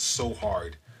tried so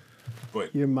hard,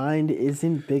 but Your mind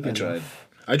isn't big I enough. tried.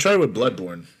 I tried with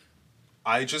Bloodborne.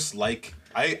 I just like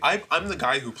I'm the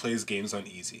guy who plays games on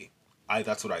easy.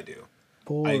 That's what I do.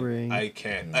 Boring. I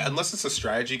can't unless it's a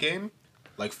strategy game,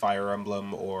 like Fire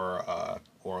Emblem or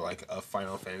like a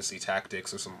Final Fantasy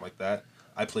Tactics or something like that.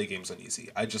 I play games on easy.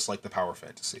 I just like the power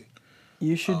fantasy.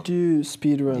 You should do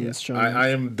speedruns, Yeah. John. I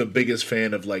am the biggest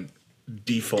fan of like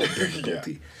default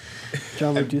difficulty.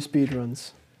 John would do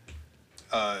speedruns.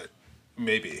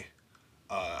 Maybe.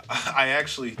 I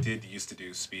actually did used to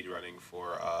do speedrunning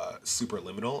for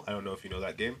Superliminal. I don't know if you know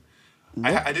that game.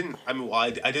 I didn't. I mean, well, I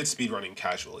did speedrunning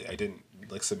casually. I didn't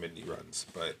like submit any runs,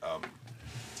 but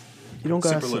You don't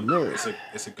gotta Superliminal submit.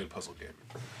 it's a good puzzle game.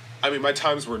 I mean, my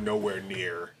times were nowhere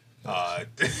near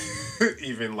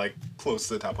even like close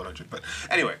to the top 100. But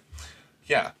anyway,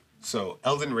 yeah. So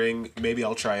Elden Ring, maybe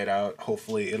I'll try it out.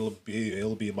 Hopefully,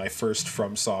 it'll be my first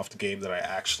FromSoft game that I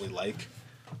actually like.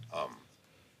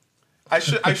 I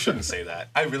shouldn't say that.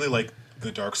 I really like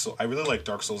the Dark Souls. I really like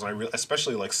Dark Souls, and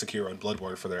especially like Sekiro and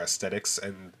Bloodborne for their aesthetics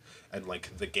and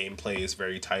like the gameplay is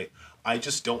very tight. I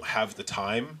just don't have the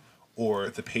time or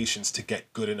the patience to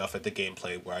get good enough at the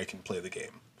gameplay where I can play the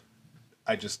game.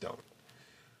 I just don't.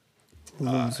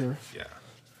 Loser. Yeah.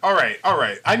 All right.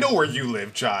 I know where you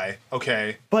live, Jai.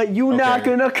 Okay. But you not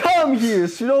Okay. gonna come here,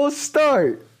 so don't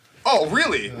start. Oh,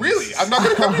 really? Really? I'm not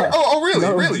gonna come here. Oh, really?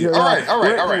 No, Really? you're All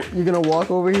not. right. You're gonna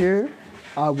walk over here.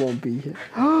 I won't be here.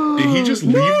 Did he just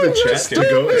leave the chat to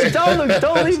go?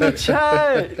 Don't leave the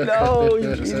chat. No,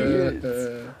 you idiot.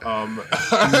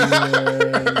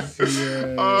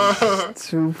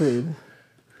 Stupid.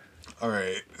 All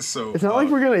right. So It's not like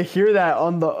we're gonna hear that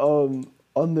on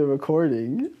the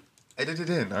recording. edit it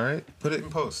in. All right. Put it in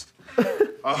post.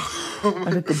 I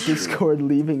hit the Discord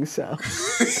leaving sound.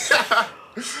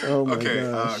 Oh my Okay,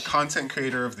 gosh. content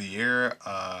creator of the year.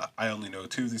 I only know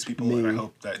two of these people, and I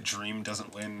hope that Dream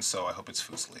doesn't win. So I hope it's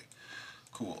Fusli.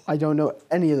 Cool. I don't know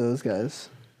any of those guys.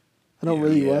 I don't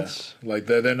really watch. Like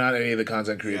they're not any of the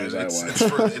content creators I it's,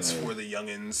 watch. it's for the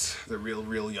youngins, the real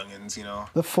youngins. You know,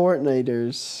 The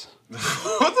Fortniters. the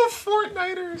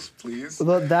Fortniters, please.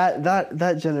 But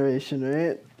that generation,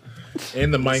 right?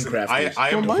 And the Minecraft. I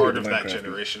am Well, part of that Minecraft.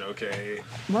 generation. Okay,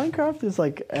 Minecraft is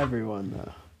like everyone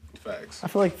though. facts. I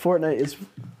feel like Fortnite is.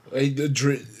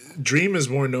 Dream is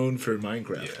more known for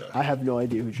Minecraft. Yeah. though. I have no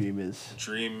idea who Dream is.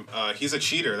 Dream. He's a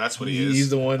cheater. That's what he is. He's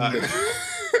the one.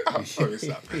 Oh,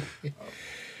 stop.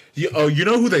 You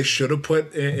know who they should have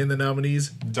put in the nominees?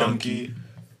 Donkey.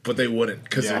 But they wouldn't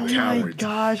because Yeah. they're Oh my cowards.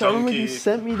 gosh! I remember you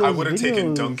sent me those I would have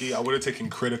taken videos. Donkey. I would have taken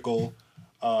Critical.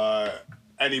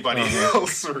 Anybody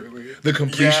else really? The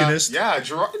completionist? Yeah,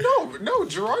 Gerard. No,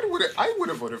 Gerard would. I would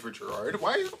have voted for Gerard.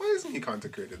 Why isn't he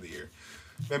content creator of the year?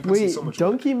 Man puts in Wait, so much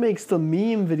work. Donkey makes the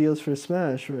meme videos for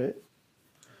Smash, right?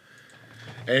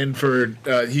 And for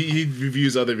he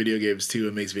reviews other video games too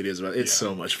and makes videos about it. It's Yeah.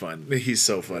 so much fun. He's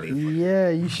so funny. Yeah,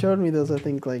 you showed me those. I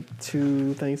think like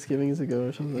 2 Thanksgivings ago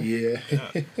or something. Yeah.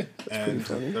 And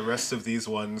funny. the rest of these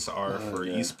ones are for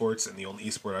esports, and the only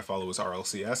esport I follow is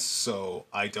RLCS. So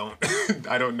I don't,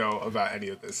 I don't know about any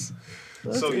of this.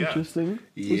 That's so yeah, interesting. What's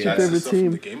Yeah. your that's the favorite stuff from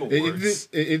team? the Game It- Awards.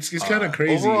 it's kind of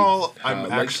crazy. Overall, how, I'm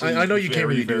like, actually I know you can't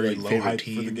really do very like low favorite hype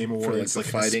team for the Game for like Awards, the like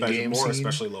fighting especially, game more scene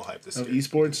especially low hype this of year.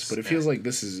 esports, but it feels Man. like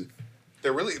this is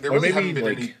there or really haven't maybe been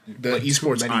like any the like, too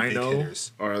esports many I big know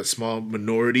hitters. are a small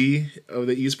minority of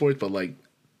the esports, but like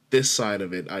this side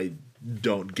of it, I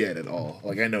don't get at all.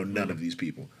 Like I know none of these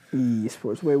people.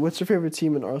 Esports. Wait, what's your favorite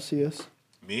team in RCS?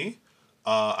 Me,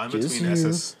 I'm Just between you.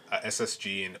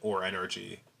 SSG or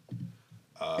NRG.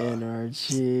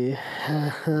 NRG.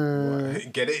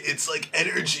 Get it? It's like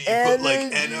energy, but like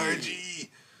NRG.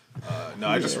 No,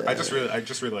 I just really like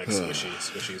Squishy.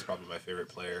 Squishy is probably my favorite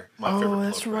player. My favorite Oh,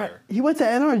 that's club right. player. He went to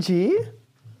NRG?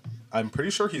 I'm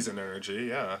pretty sure he's in energy.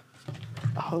 Yeah,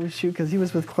 Oh, shoot, because he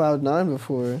was with Cloud9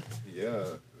 before. yeah.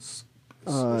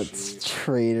 It's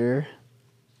Traitor.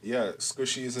 Yeah,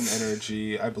 Squishy is in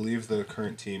energy. I believe the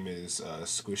current team is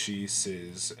Squishy,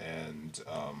 Sizz, and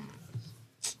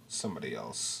somebody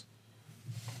else.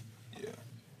 Yeah.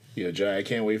 Yeah, Jai, I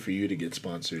can't wait for you to get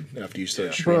sponsored after you start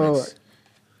Yeah. streaming. Bro,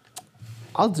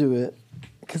 I'll do it.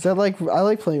 Because I like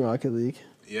playing Rocket League.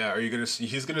 Yeah,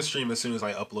 he's gonna stream as soon as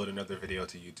I upload another video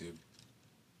to YouTube.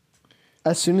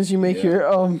 As soon as you make your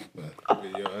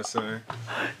Video essay.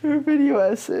 your video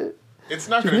essay, It's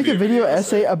not just gonna make be a video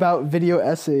essay about video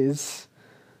essays.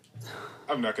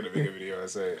 I'm not gonna make a video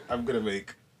essay. I'm gonna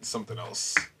make something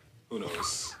else. Who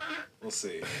knows? We'll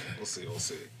see. We'll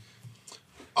see.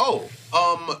 Oh,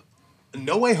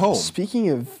 No Way Home. Speaking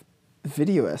of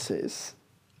video essays,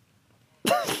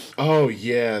 Oh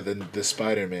yeah, the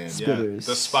Spider-Man. Yeah, Spitters.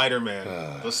 the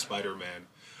Spider-Man. The Spider-Man.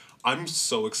 I'm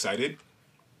so excited.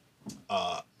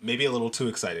 Maybe a little too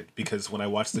excited because when I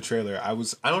watched the trailer, I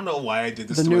don't know why I did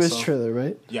this the to newest myself. trailer,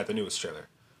 right? Yeah, the newest trailer.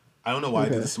 I don't know why I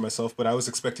Okay. did this to myself, but I was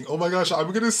expecting, oh my gosh,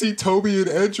 I'm gonna see Toby and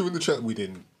Andrew in the trailer. We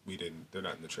didn't. They're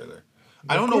not in the trailer.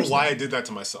 I don't know course why not. I did that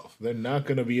to myself. They're not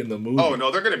gonna be in the movie. Oh no,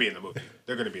 they're gonna be in the movie.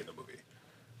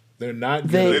 They're not.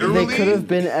 They Gonna, Literally? could have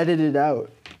been edited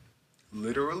out.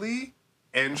 Literally,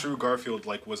 Andrew Garfield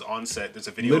was on set. There's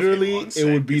a video. literally, of him on it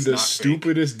set. would be It's the not fake.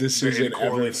 stupidest decision It ever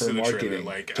correlates for to the trailer, marketing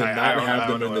like, to I not don't- have I them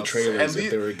don't in know the what else. trailers And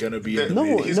if they were gonna be in the No,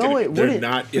 movie. He's no, gonna- it they're wouldn't.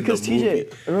 not in the because TJ, movie.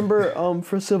 remember,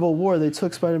 for Civil War, they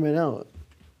took Spider-Man out.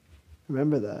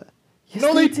 Remember that? Yes,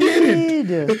 No, they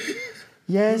didn't.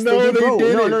 Yes, No, they did, they bro.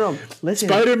 didn't. No. Listen,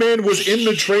 Spider-Man was in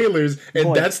the trailers, and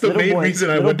Boy, that's the little main boy, reason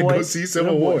I little went to boy, go see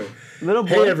Civil little boy, War. little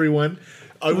Hey boy. everyone,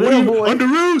 what Little are you, boy.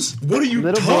 Underoos? What are you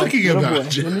little talking boy, about?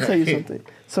 little boy. Let me tell you Jay? something.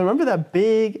 So remember that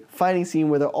big fighting scene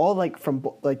where they're all like from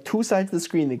like two sides of the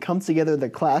screen. They come together. They're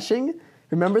clashing.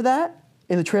 Remember that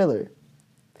in the trailer?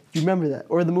 You remember that,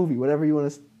 or the movie, whatever you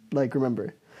want to like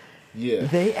remember. Yeah.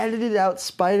 They edited out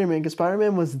Spider-Man because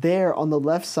Spider-Man was there on the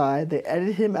left side. They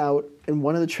edited him out in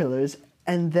one of the trailers,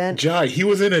 and then Jai, he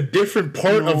was in a different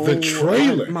part of the No,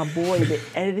 trailer. my boy, they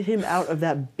edited him out of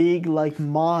that big like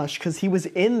mosh because he was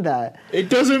in that. It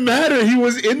doesn't matter. He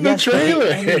was in the Yes, but they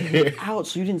edited him trailer. out,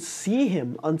 so you didn't see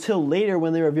him until later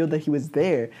when they revealed that he was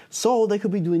there. So they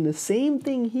could be doing the same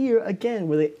thing here again,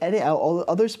 where they edit out all the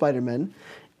other Spider-Men.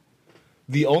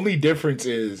 The only difference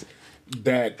is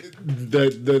that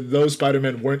those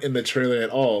Spider-Men weren't in the trailer at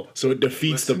all, so it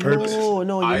defeats the Listen, purpose. No,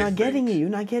 you're I not getting think- it. You're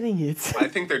not getting it. I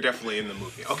think they're definitely in the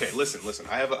movie. Okay, listen.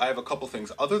 I have a couple things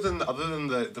other than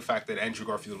the fact that Andrew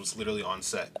Garfield was literally on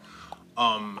set.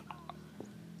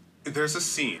 There's a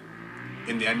scene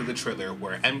in the end of the trailer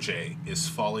where MJ is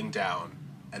falling down,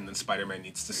 and then Spider-Man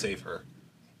needs to save her,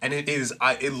 and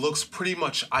it looks pretty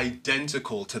much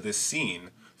identical to this scene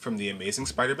from the Amazing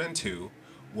Spider-Man 2,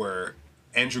 where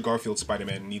Andrew Garfield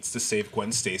Spider-Man needs to save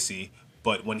Gwen Stacy,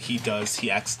 but when he does,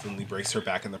 he accidentally breaks her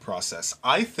back in the process.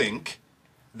 I think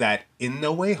that in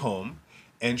No Way Home,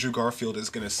 Andrew Garfield is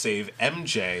going to save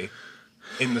MJ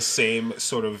in the same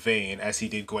sort of vein as he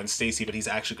did Gwen Stacy, but he's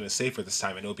actually going to save her this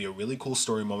time, and it'll be a really cool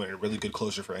story moment and a really good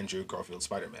closure for Andrew Garfield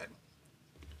Spider-Man.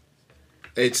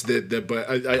 It's but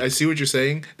I see what you're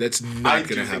saying. That's I not do going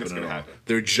to think happen it's at gonna all. happen.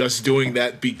 They're just doing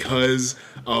that because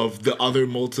of the other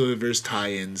multiverse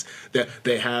tie-ins. That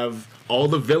they have all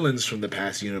the villains from the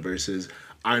past universes.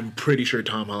 I'm pretty sure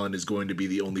Tom Holland is going to be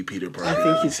the only Peter I Parker.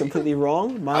 think he's completely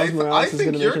wrong. Miles Morales is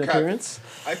going to make an appearance.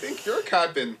 I think you're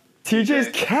capping. TJ's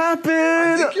capping.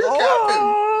 I think you're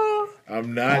Oh!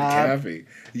 I'm not capping.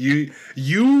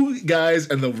 You guys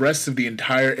and the rest of the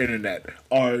entire internet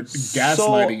are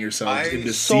gaslighting yourselves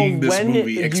into seeing this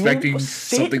movie, you expecting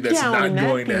sit something that's down not in that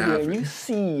going to theater and happen. you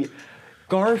see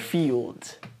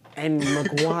Garfield and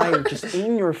Maguire just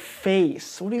in your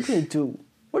face. What are you gonna do?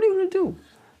 What are you gonna do?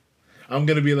 I'm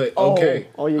gonna be like, okay.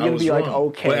 Oh, you're I gonna was be like, wrong.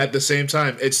 okay. But at the same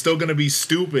time, it's still gonna be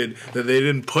stupid that they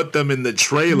didn't put them in the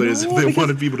trailers No, if they because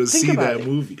wanted people to think see about that it.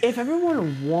 movie. If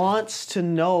everyone wants to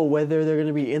know whether they're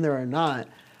gonna be in there or not,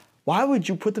 why would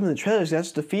you put them in the trailers? That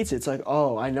just defeats it. It's like,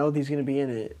 oh, I know he's gonna be in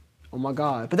it. Oh my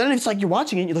god. But then it's like you're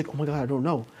watching it, you're like, oh my god, I don't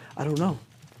know.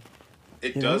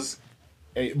 It You does.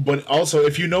 Hey, but also,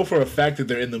 if you know for a fact that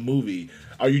they're in the movie,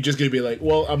 are you just gonna be like,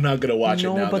 well, I'm not gonna watch it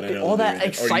No, now but that I know all they're that in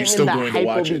it? Or are you excitement, still that going to hype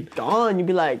will watch be it? gone. You'd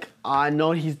be like, I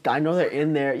know they're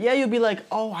in there. Yeah, you'll be like,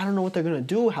 oh, I don't know what they're gonna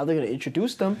do, how they're gonna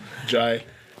introduce them. Jai,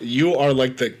 you are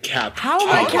like the cap. How am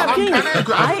I capping?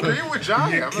 I'm agreeing with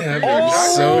Johnny. I'm agreeing with Capping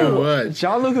Johnny. so much.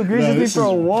 John-Luc agrees No, with me this for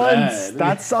is once. bad.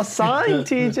 That's a sign,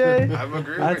 TJ. I'm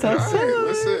agreeing That's with a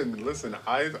Johnny. sign. Listen.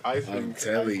 I I'm think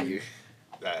telling you.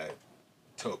 that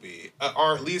Toby,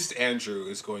 or at least Andrew,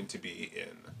 is going to be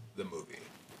in the movie.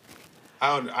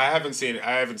 I haven't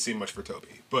seen much for Toby,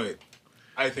 but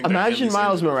I think. that at Imagine least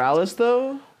Miles Andrew- Morales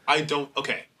though. I don't.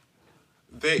 Okay.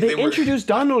 They were introduced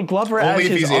Donald Glover as Only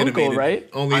if his he's uncle, animated. right?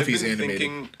 Only if I've he's been animated.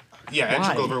 thinking. Yeah,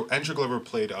 Why? Andrew Glover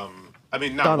played. I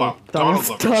mean, not Donald- wow. Donald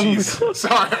Glover. Donald- Jeez.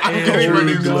 Sorry, I'm getting my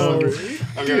names Glover.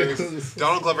 I'm getting this.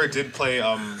 Donald Glover did play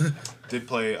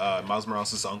Miles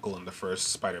Morales' uncle in the first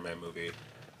Spider-Man movie.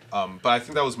 But I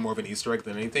think that was more of an Easter egg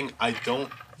than anything. I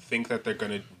don't think that they're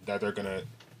gonna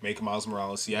make Miles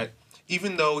Morales yet.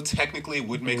 Even though technically it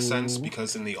would make sense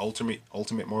because in the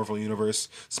Ultimate Marvel universe,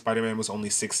 Spider-Man was only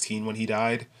 16 when he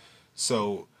died,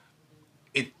 so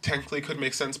it technically could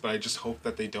make sense. But I just hope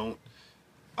that they don't.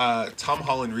 Tom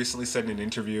Holland recently said in an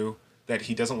interview that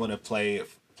he doesn't want to play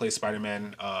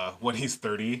Spider-Man when he's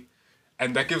 30,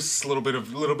 and that gives a little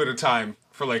bit of time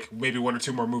for like maybe 1 or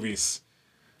 2 more movies.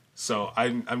 So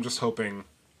I'm just hoping.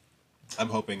 I'm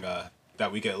hoping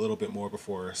that we get a little bit more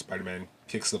before Spider-Man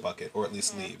kicks the bucket or at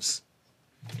least leaves.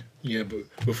 Yeah, but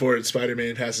before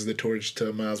Spider-Man passes the torch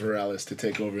to Miles Morales to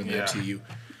take over in the Yeah. MCU.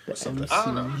 Or something. I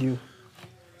don't know. MCU.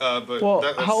 But Well,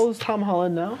 that's, how old is Tom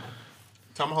Holland now?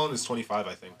 Tom Holland is 25,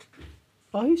 I think.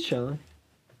 Oh, he's chilling.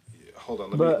 Hold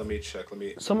on, But let me check.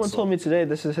 Someone told me today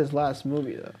this is his last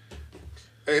movie, though.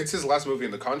 It's his last movie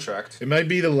in the contract. It might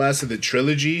be the last of the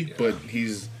trilogy, but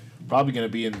he's probably gonna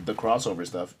be in the crossover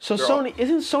stuff. So They're all-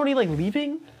 isn't Sony like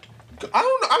leaving? I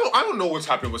don't know what's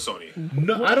happening with Sony.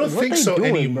 No, I don't what think they so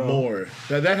doing, bro? anymore.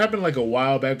 That happened like a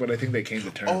while back, but I think they came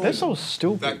to terms. Oh, They're so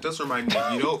stupid. That does remind me.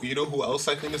 You know who else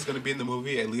I think is going to be in the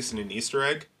movie, at least in an Easter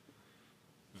egg?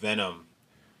 Venom.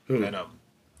 Who? Venom.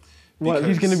 What?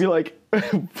 He's gonna because- be like.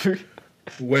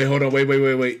 Wait, hold on.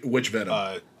 Wait. Which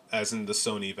Venom? As in the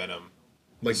Sony Venom.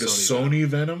 like the Sony Sony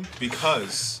Venom?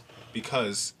 Because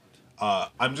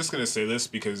I'm just gonna say this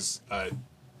because at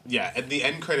the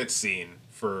end credits scene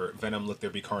for Venom Let There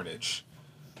Be Carnage,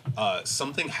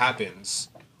 something happens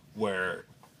where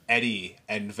Eddie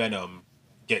and Venom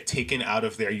get taken out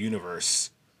of their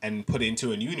universe and put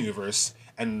into a new universe,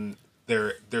 and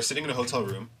they're sitting in a hotel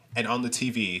room, and on the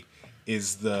TV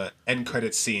is the end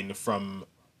credits scene from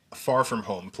Far From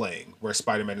Home playing, where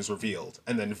Spider-Man is revealed,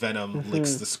 and then Venom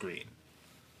licks the screen.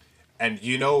 And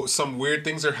some weird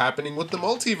things are happening with the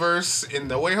multiverse in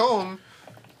No Way Home.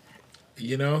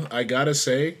 You know, I gotta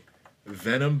say,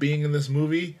 Venom being in this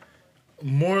movie,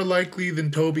 more likely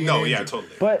than Toby. No, and yeah, Andrew.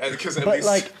 totally. But Because at but least,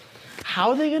 like, how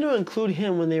are they gonna include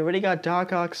him when they already got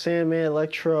Doc Ock, Sandman,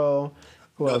 Electro,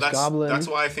 who else? Goblin. that's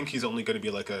why I think he's only going to be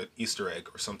like a Easter egg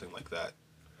or something like that.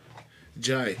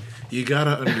 Jai, you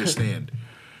gotta understand.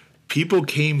 People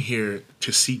came here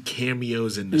to see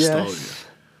cameos and nostalgia. Yes.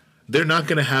 They're not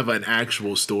gonna have an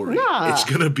actual story. Nah. It's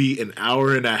gonna be an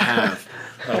hour and a half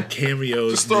of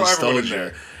cameos, Just throw everyone in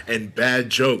nostalgia, there. and bad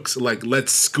jokes. Like,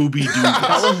 let's Scooby Doo.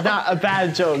 That was not a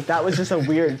bad joke. That was just a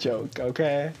weird joke.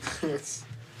 Okay.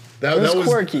 That was was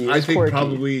quirky. It I was think quirky.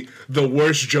 probably the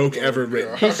worst joke ever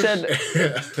written. He said,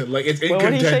 Like, it's in "Well,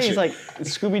 what did he say?" contention. He's like,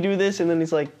 "Scooby Doo this," and then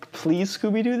he's like, "Please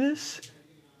Scooby Doo this."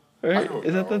 Right? don't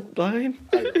Is that the line?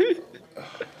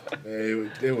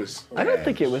 it was. I don't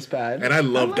think it was bad. And I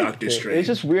love liked Doctor it. Strange. It's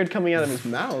just weird coming out of his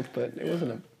mouth, but it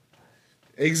wasn't a.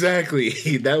 Exactly.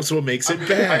 That's what makes it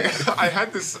bad. I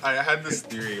had this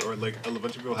theory, or like a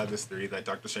bunch of people had this theory that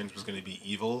Doctor Strange was going to be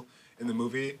evil in the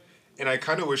movie, and I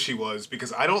kind of wish he was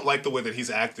because I don't like the way that he's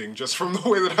acting just from the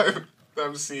way that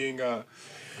I'm seeing.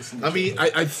 I mean,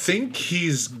 I think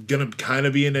he's gonna kind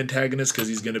of be an antagonist because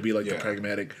he's gonna be like the Yeah.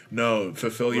 pragmatic. No,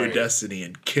 fulfill your Right. destiny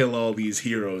and kill all these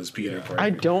heroes, Peter Parker.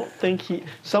 I don't think he.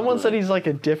 Someone said he's like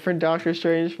a different Doctor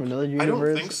Strange from another universe. I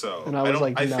don't think so. And I was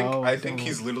like, I no. I think don't.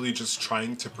 he's literally just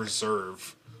trying to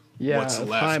preserve yeah, what's a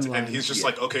left, timeline. and he's just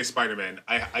like, okay, Spider-Man,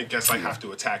 I guess I have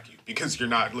to attack you because you're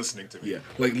not listening to me. Yeah,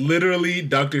 like literally,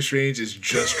 Doctor Strange is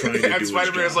just trying to do And his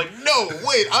Spider-Man is job. like, no,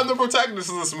 wait, I'm the protagonist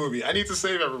of this movie. I need to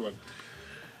save everyone.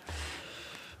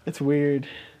 It's weird.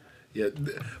 Yeah,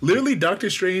 literally,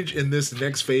 Doctor Strange in this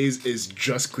next phase is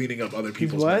just cleaning up other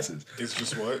people's what? messes. It's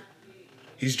just what?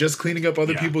 He's just cleaning up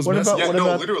other Yeah. people's What messes. about- Yeah, What no,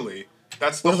 about- literally.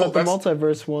 That's the What whole. about the That's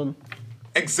multiverse one?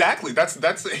 exactly.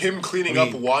 That's him cleaning I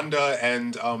up mean- Wanda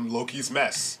and Loki's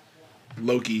mess.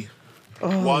 Loki.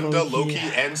 Wanda, Loki. Loki,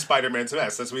 and Spider-Man's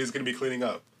mess. That's what he's going to be cleaning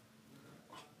up.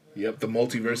 Yep, the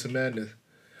Multiverse of Madness.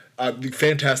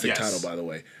 Fantastic Yes. title, by the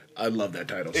way. I love that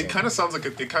title. It kind of sounds like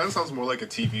it kind of sounds more like a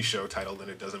TV show title than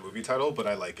it does a movie title, but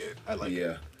I like it. I like Yeah.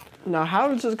 it. Now, how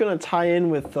is this gonna tie in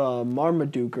with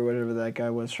Marmaduke or whatever that guy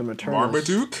was from Eternals?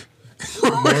 Marmaduke?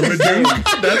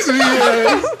 Marmaduke. That's who he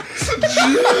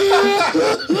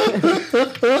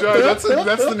John,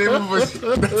 that's the name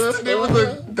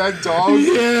of that dog.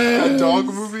 Yeah. That dog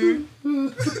movie.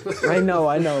 I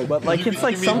know, but like it's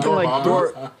like mean something like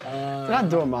Dormammu? not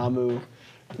Dormammu.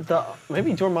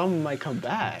 Maybe Dormammu might come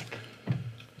back.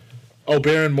 Oh,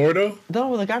 Baron Mordo?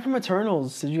 No, the guy from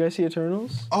Eternals. Did you guys see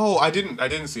Eternals? Oh, I didn't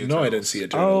see it. No, I didn't see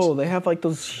it. Oh, they have like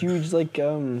those huge like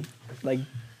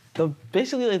the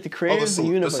basically like the Oh, creators of the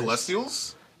the universe.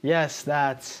 Celestials. Yes,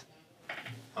 that's.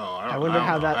 Oh, I wonder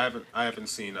how don't know. that- I haven't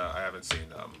seen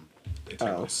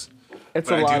Eternals. It's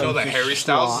But a lot I do know of that just Harry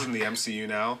Styles schlock. is in the MCU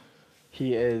now.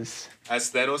 He is.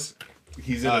 As Thanos.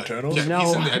 He's in Eternals? Yeah, No,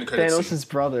 he's in the end credits Thanos' scene.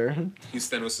 brother. He's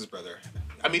Thanos' brother.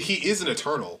 I mean, he is an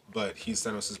Eternal, but he's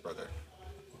Thanos' brother.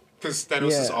 Because Thanos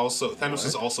is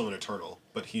Yeah. also an Eternal,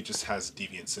 but he just has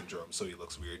deviant syndrome, so he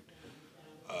looks weird.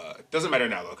 Doesn't matter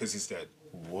now though, because he's dead.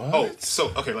 What? Oh,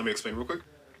 so okay, let me explain real quick.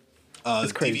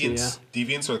 It's crazy,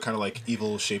 Deviants are kind of like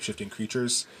evil shape-shifting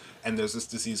creatures, and there's this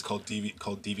disease called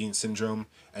deviant syndrome,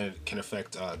 and it can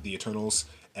affect the Eternals.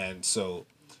 And so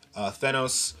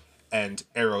Thanos and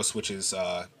Eros, which is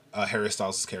Harry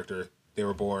Styles' character, they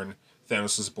were born.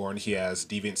 Thanos was born. He has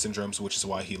deviant syndromes, which is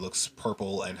why he looks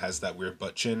purple and has that weird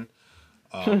butt chin,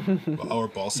 or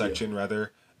ball sack chin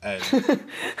rather. And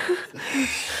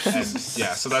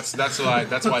yeah, so that's why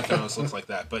Thanos looks like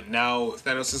that. But now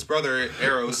Thanos' brother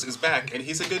Eros is back, and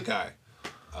he's a good guy.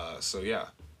 So yeah.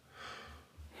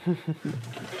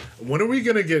 When are we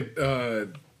gonna get the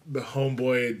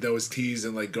homeboy that was teased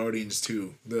in like Guardians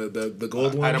 2? The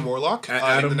gold one? Adam Warlock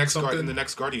Adam in the next something? in the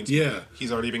next Guardians. Yeah. movie.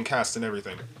 He's already been cast and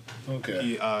everything.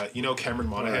 Okay. He Cameron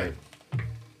Monaghan. Right.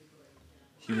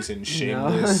 He was in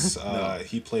Shameless.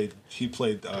 He played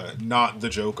not the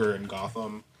Joker in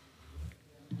Gotham.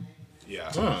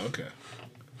 Yeah. Oh, okay.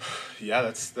 Yeah,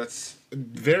 that's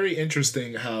Very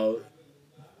interesting how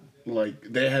like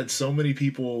they had so many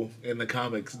people in the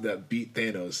comics that beat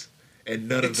Thanos and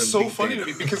none of them it's so beat funny Thanos. to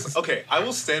me because okay, I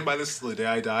will stand by this till the day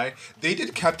I die. They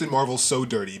did Captain Marvel so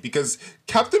dirty because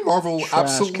Captain Marvel Trash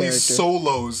absolutely character.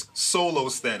 solos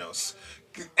Thanos.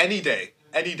 Any day.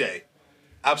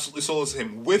 Absolutely solos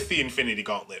him with the Infinity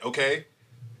Gauntlet, okay?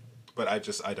 But I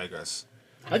digress.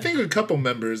 I think a couple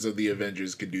members of the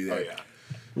Avengers could do that. Oh yeah.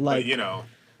 Like, But you know,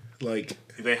 Like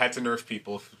they had to nerf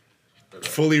people.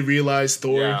 fully realized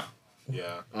Thor,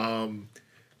 Yeah.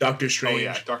 Doctor Oh Strange.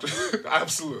 yeah, Doctor.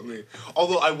 Absolutely.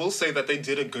 Although I will say that they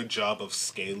did a good job of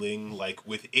scaling, like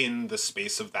within the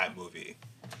space of that movie.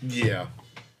 Yeah.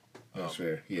 That's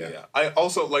fair. Yeah. Yeah. I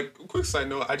also like. Quick side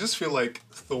note. I just feel like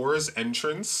Thor's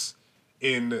entrance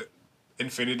in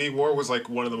Infinity War was like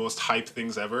one of the most hyped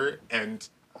things ever, and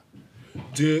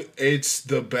Dude, it's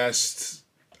the best,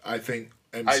 I think,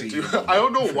 MCU. I do. I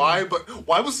don't know why, but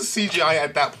why was the CGI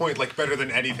at that point like better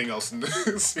than anything else in the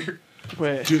series?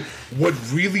 wait. Dude, what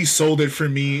really sold it for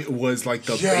me was like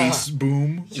the Yeah. bass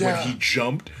boom Yeah. when he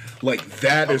jumped. Like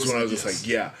that is was when I was like, just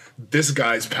yes. like, yeah, this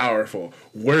guy's powerful.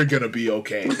 We're gonna be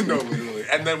okay. No, literally.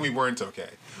 And then we weren't okay.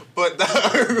 But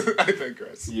I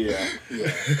digress. Yeah.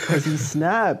 Yeah. Because he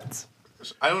snapped.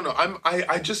 I don't know.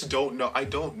 I just don't know. I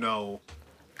don't know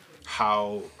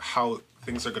how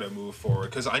things are gonna move forward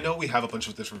because I know we have a bunch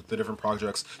of the different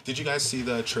projects. Did you guys see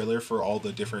the trailer for all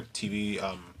the different TV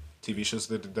shows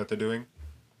that they're doing?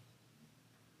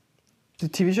 The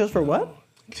TV shows for what?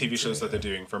 TV shows that they're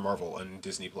doing for Marvel and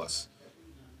Disney Plus.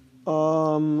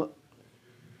 In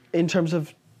terms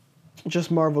of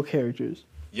just Marvel characters.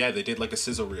 Yeah, they did like a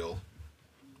sizzle reel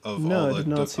of No, I all did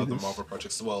not see of the this. Marvel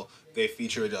projects. Well, they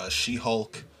featured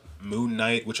She-Hulk, Moon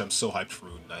Knight, which I'm so hyped for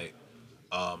Moon Knight.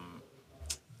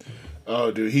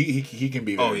 Oh, dude, he can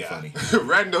be very Oh yeah, funny.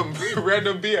 random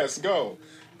BS. Go,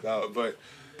 but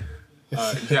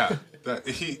yeah,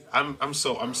 I'm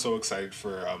so excited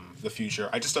for the future.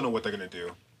 I just don't know what they're gonna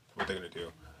do.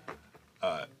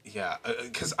 Yeah,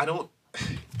 because I don't.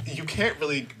 You can't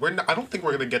really. I don't think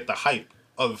we're gonna get the hype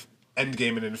of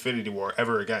Endgame and Infinity War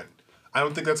ever again. I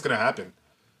don't think that's gonna happen.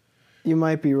 You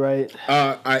might be right.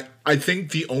 I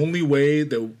think the only way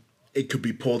that it could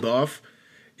be pulled off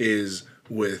is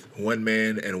with one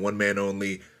man and one man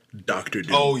only, Doctor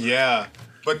Doom. Oh yeah,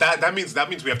 but that means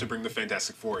we have to bring the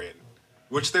Fantastic Four in,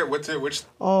 which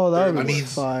Oh, that would I be mean,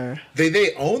 fire.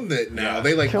 They own it now. Yeah.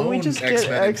 They like Can own we just get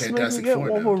X-Men and X-Men? Fantastic We get Four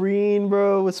now. Wolverine,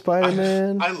 bro, with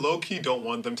Spider-Man. I low key don't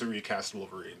want them to recast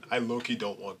Wolverine. I low key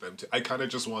don't want them to. I kind of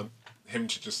just want him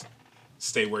to just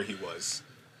stay where he was.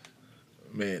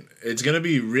 Man, it's gonna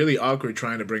be really awkward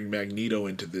trying to bring Magneto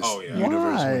into this Oh, yeah.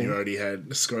 universe Why? when you already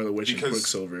had Scarlet Witch and Because-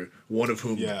 Quicksilver, one of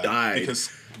whom Yeah, died. because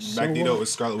Magneto what?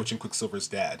 is Scarlet Witch and Quicksilver's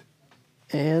dad.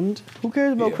 And who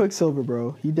cares about Yeah. Quicksilver,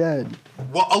 bro? He dead.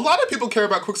 Well, a lot of people care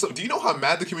about Quicksilver. Do you know how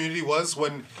mad the community was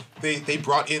when they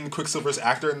brought in Quicksilver's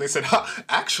actor and they said, "Ha,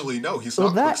 actually, no, he's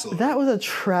Well, not Quicksilver." that was a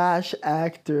trash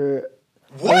actor.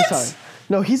 What? Oh, sorry.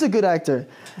 No, he's a good actor.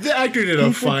 The actor did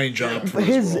a fine job for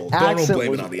His his role. accent Don't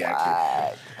blame was it on the actor.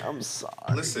 whack. I'm sorry.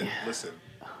 Listen.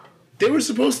 They were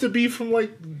supposed to be from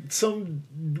like some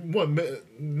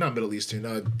not Middle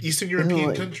Eastern, Eastern European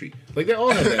like- country. Like they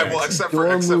all have that. Well, accent. except for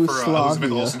Elizabeth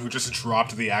Yugoslavia. Olsen, who just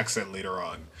dropped the accent later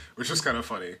on, which is kind of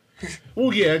funny.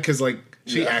 Well, yeah, because like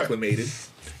she Yeah. acclimated.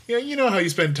 Yeah, you know how you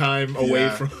spend time away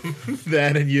Yeah. from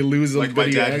that and you lose a Like bit my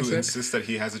of your dad, who accent. insists that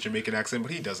he has a Jamaican accent,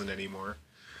 but he doesn't anymore.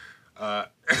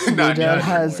 Your Not dad yet.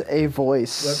 has a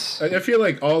voice. I feel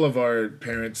like all of our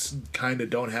parents kind of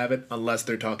don't have it unless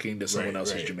they're talking to someone Right,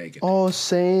 else who's right. Jamaican. Oh,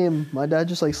 same. My dad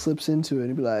just like slips into it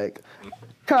and be like,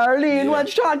 Carlene,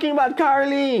 what you talking about,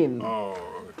 Carlene? Oh,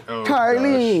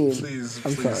 Carlene. gosh. Please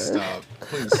sorry. stop.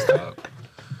 Please stop.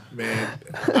 Man,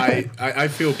 I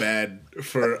feel bad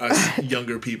for us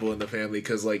younger people in the family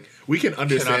because like we can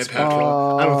understand Cannot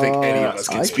Patron. I don't think any of us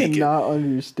can I speak it. cannot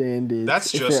understand it.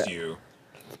 That's If just it- you.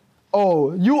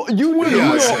 Oh, you do you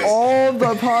know say? all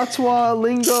the patois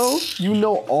lingo? You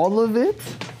know all of it?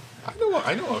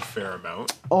 I know a fair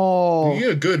amount. Oh,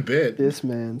 You're a good bit. this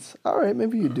man's. All right,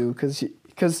 maybe you do, cause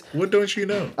What don't you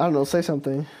know? I don't know. Say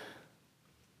something.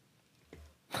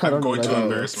 I I'm don't know going that to either.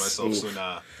 embarrass myself, so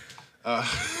nah.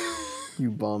 You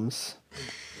bums.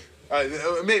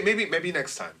 Maybe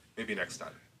next time. Maybe next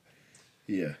time.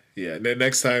 Yeah. Then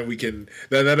next time we can.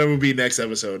 That will be next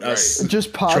episode. Us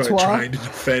Just patois? trying to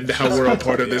defend how we're a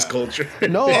part of this Yeah. culture.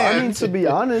 No, I mean to be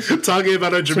honest. Talking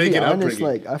about our To be Jamaican honest,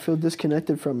 upbringing. like I feel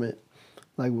disconnected from it.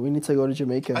 Like we need to go to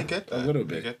Jamaica. I get that. little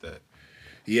bit. I get that.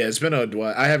 Yeah, it's been a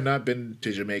while. I have not been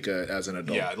to Jamaica as an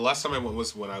adult. Yeah, the last time I went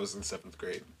was when I was in 7th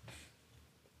grade,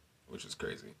 which is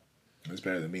crazy. It's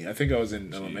better than me. I think I was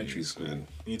in elementary Jeez, school. man.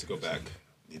 You need to go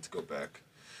back.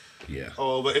 Yeah.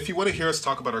 Oh, but if you want to hear us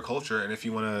talk about our culture, and if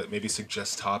you want to maybe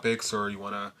suggest topics, or you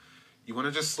want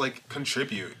to just like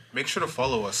contribute, make sure to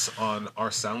follow us on our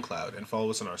SoundCloud and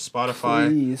follow us on our Spotify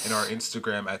Please. and our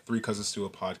Instagram at Three Cousins Do a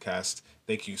Podcast.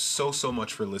 Thank you so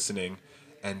much for listening,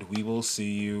 and we will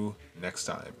see you next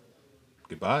time.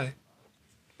 Goodbye.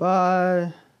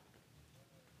 Bye.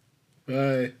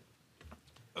 Bye.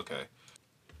 Okay.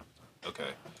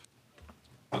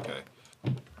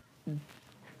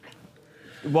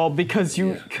 Well, because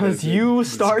Yeah, that's great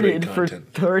started for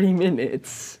content. 30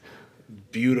 minutes.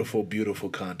 Beautiful, beautiful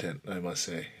content, I must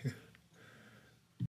say.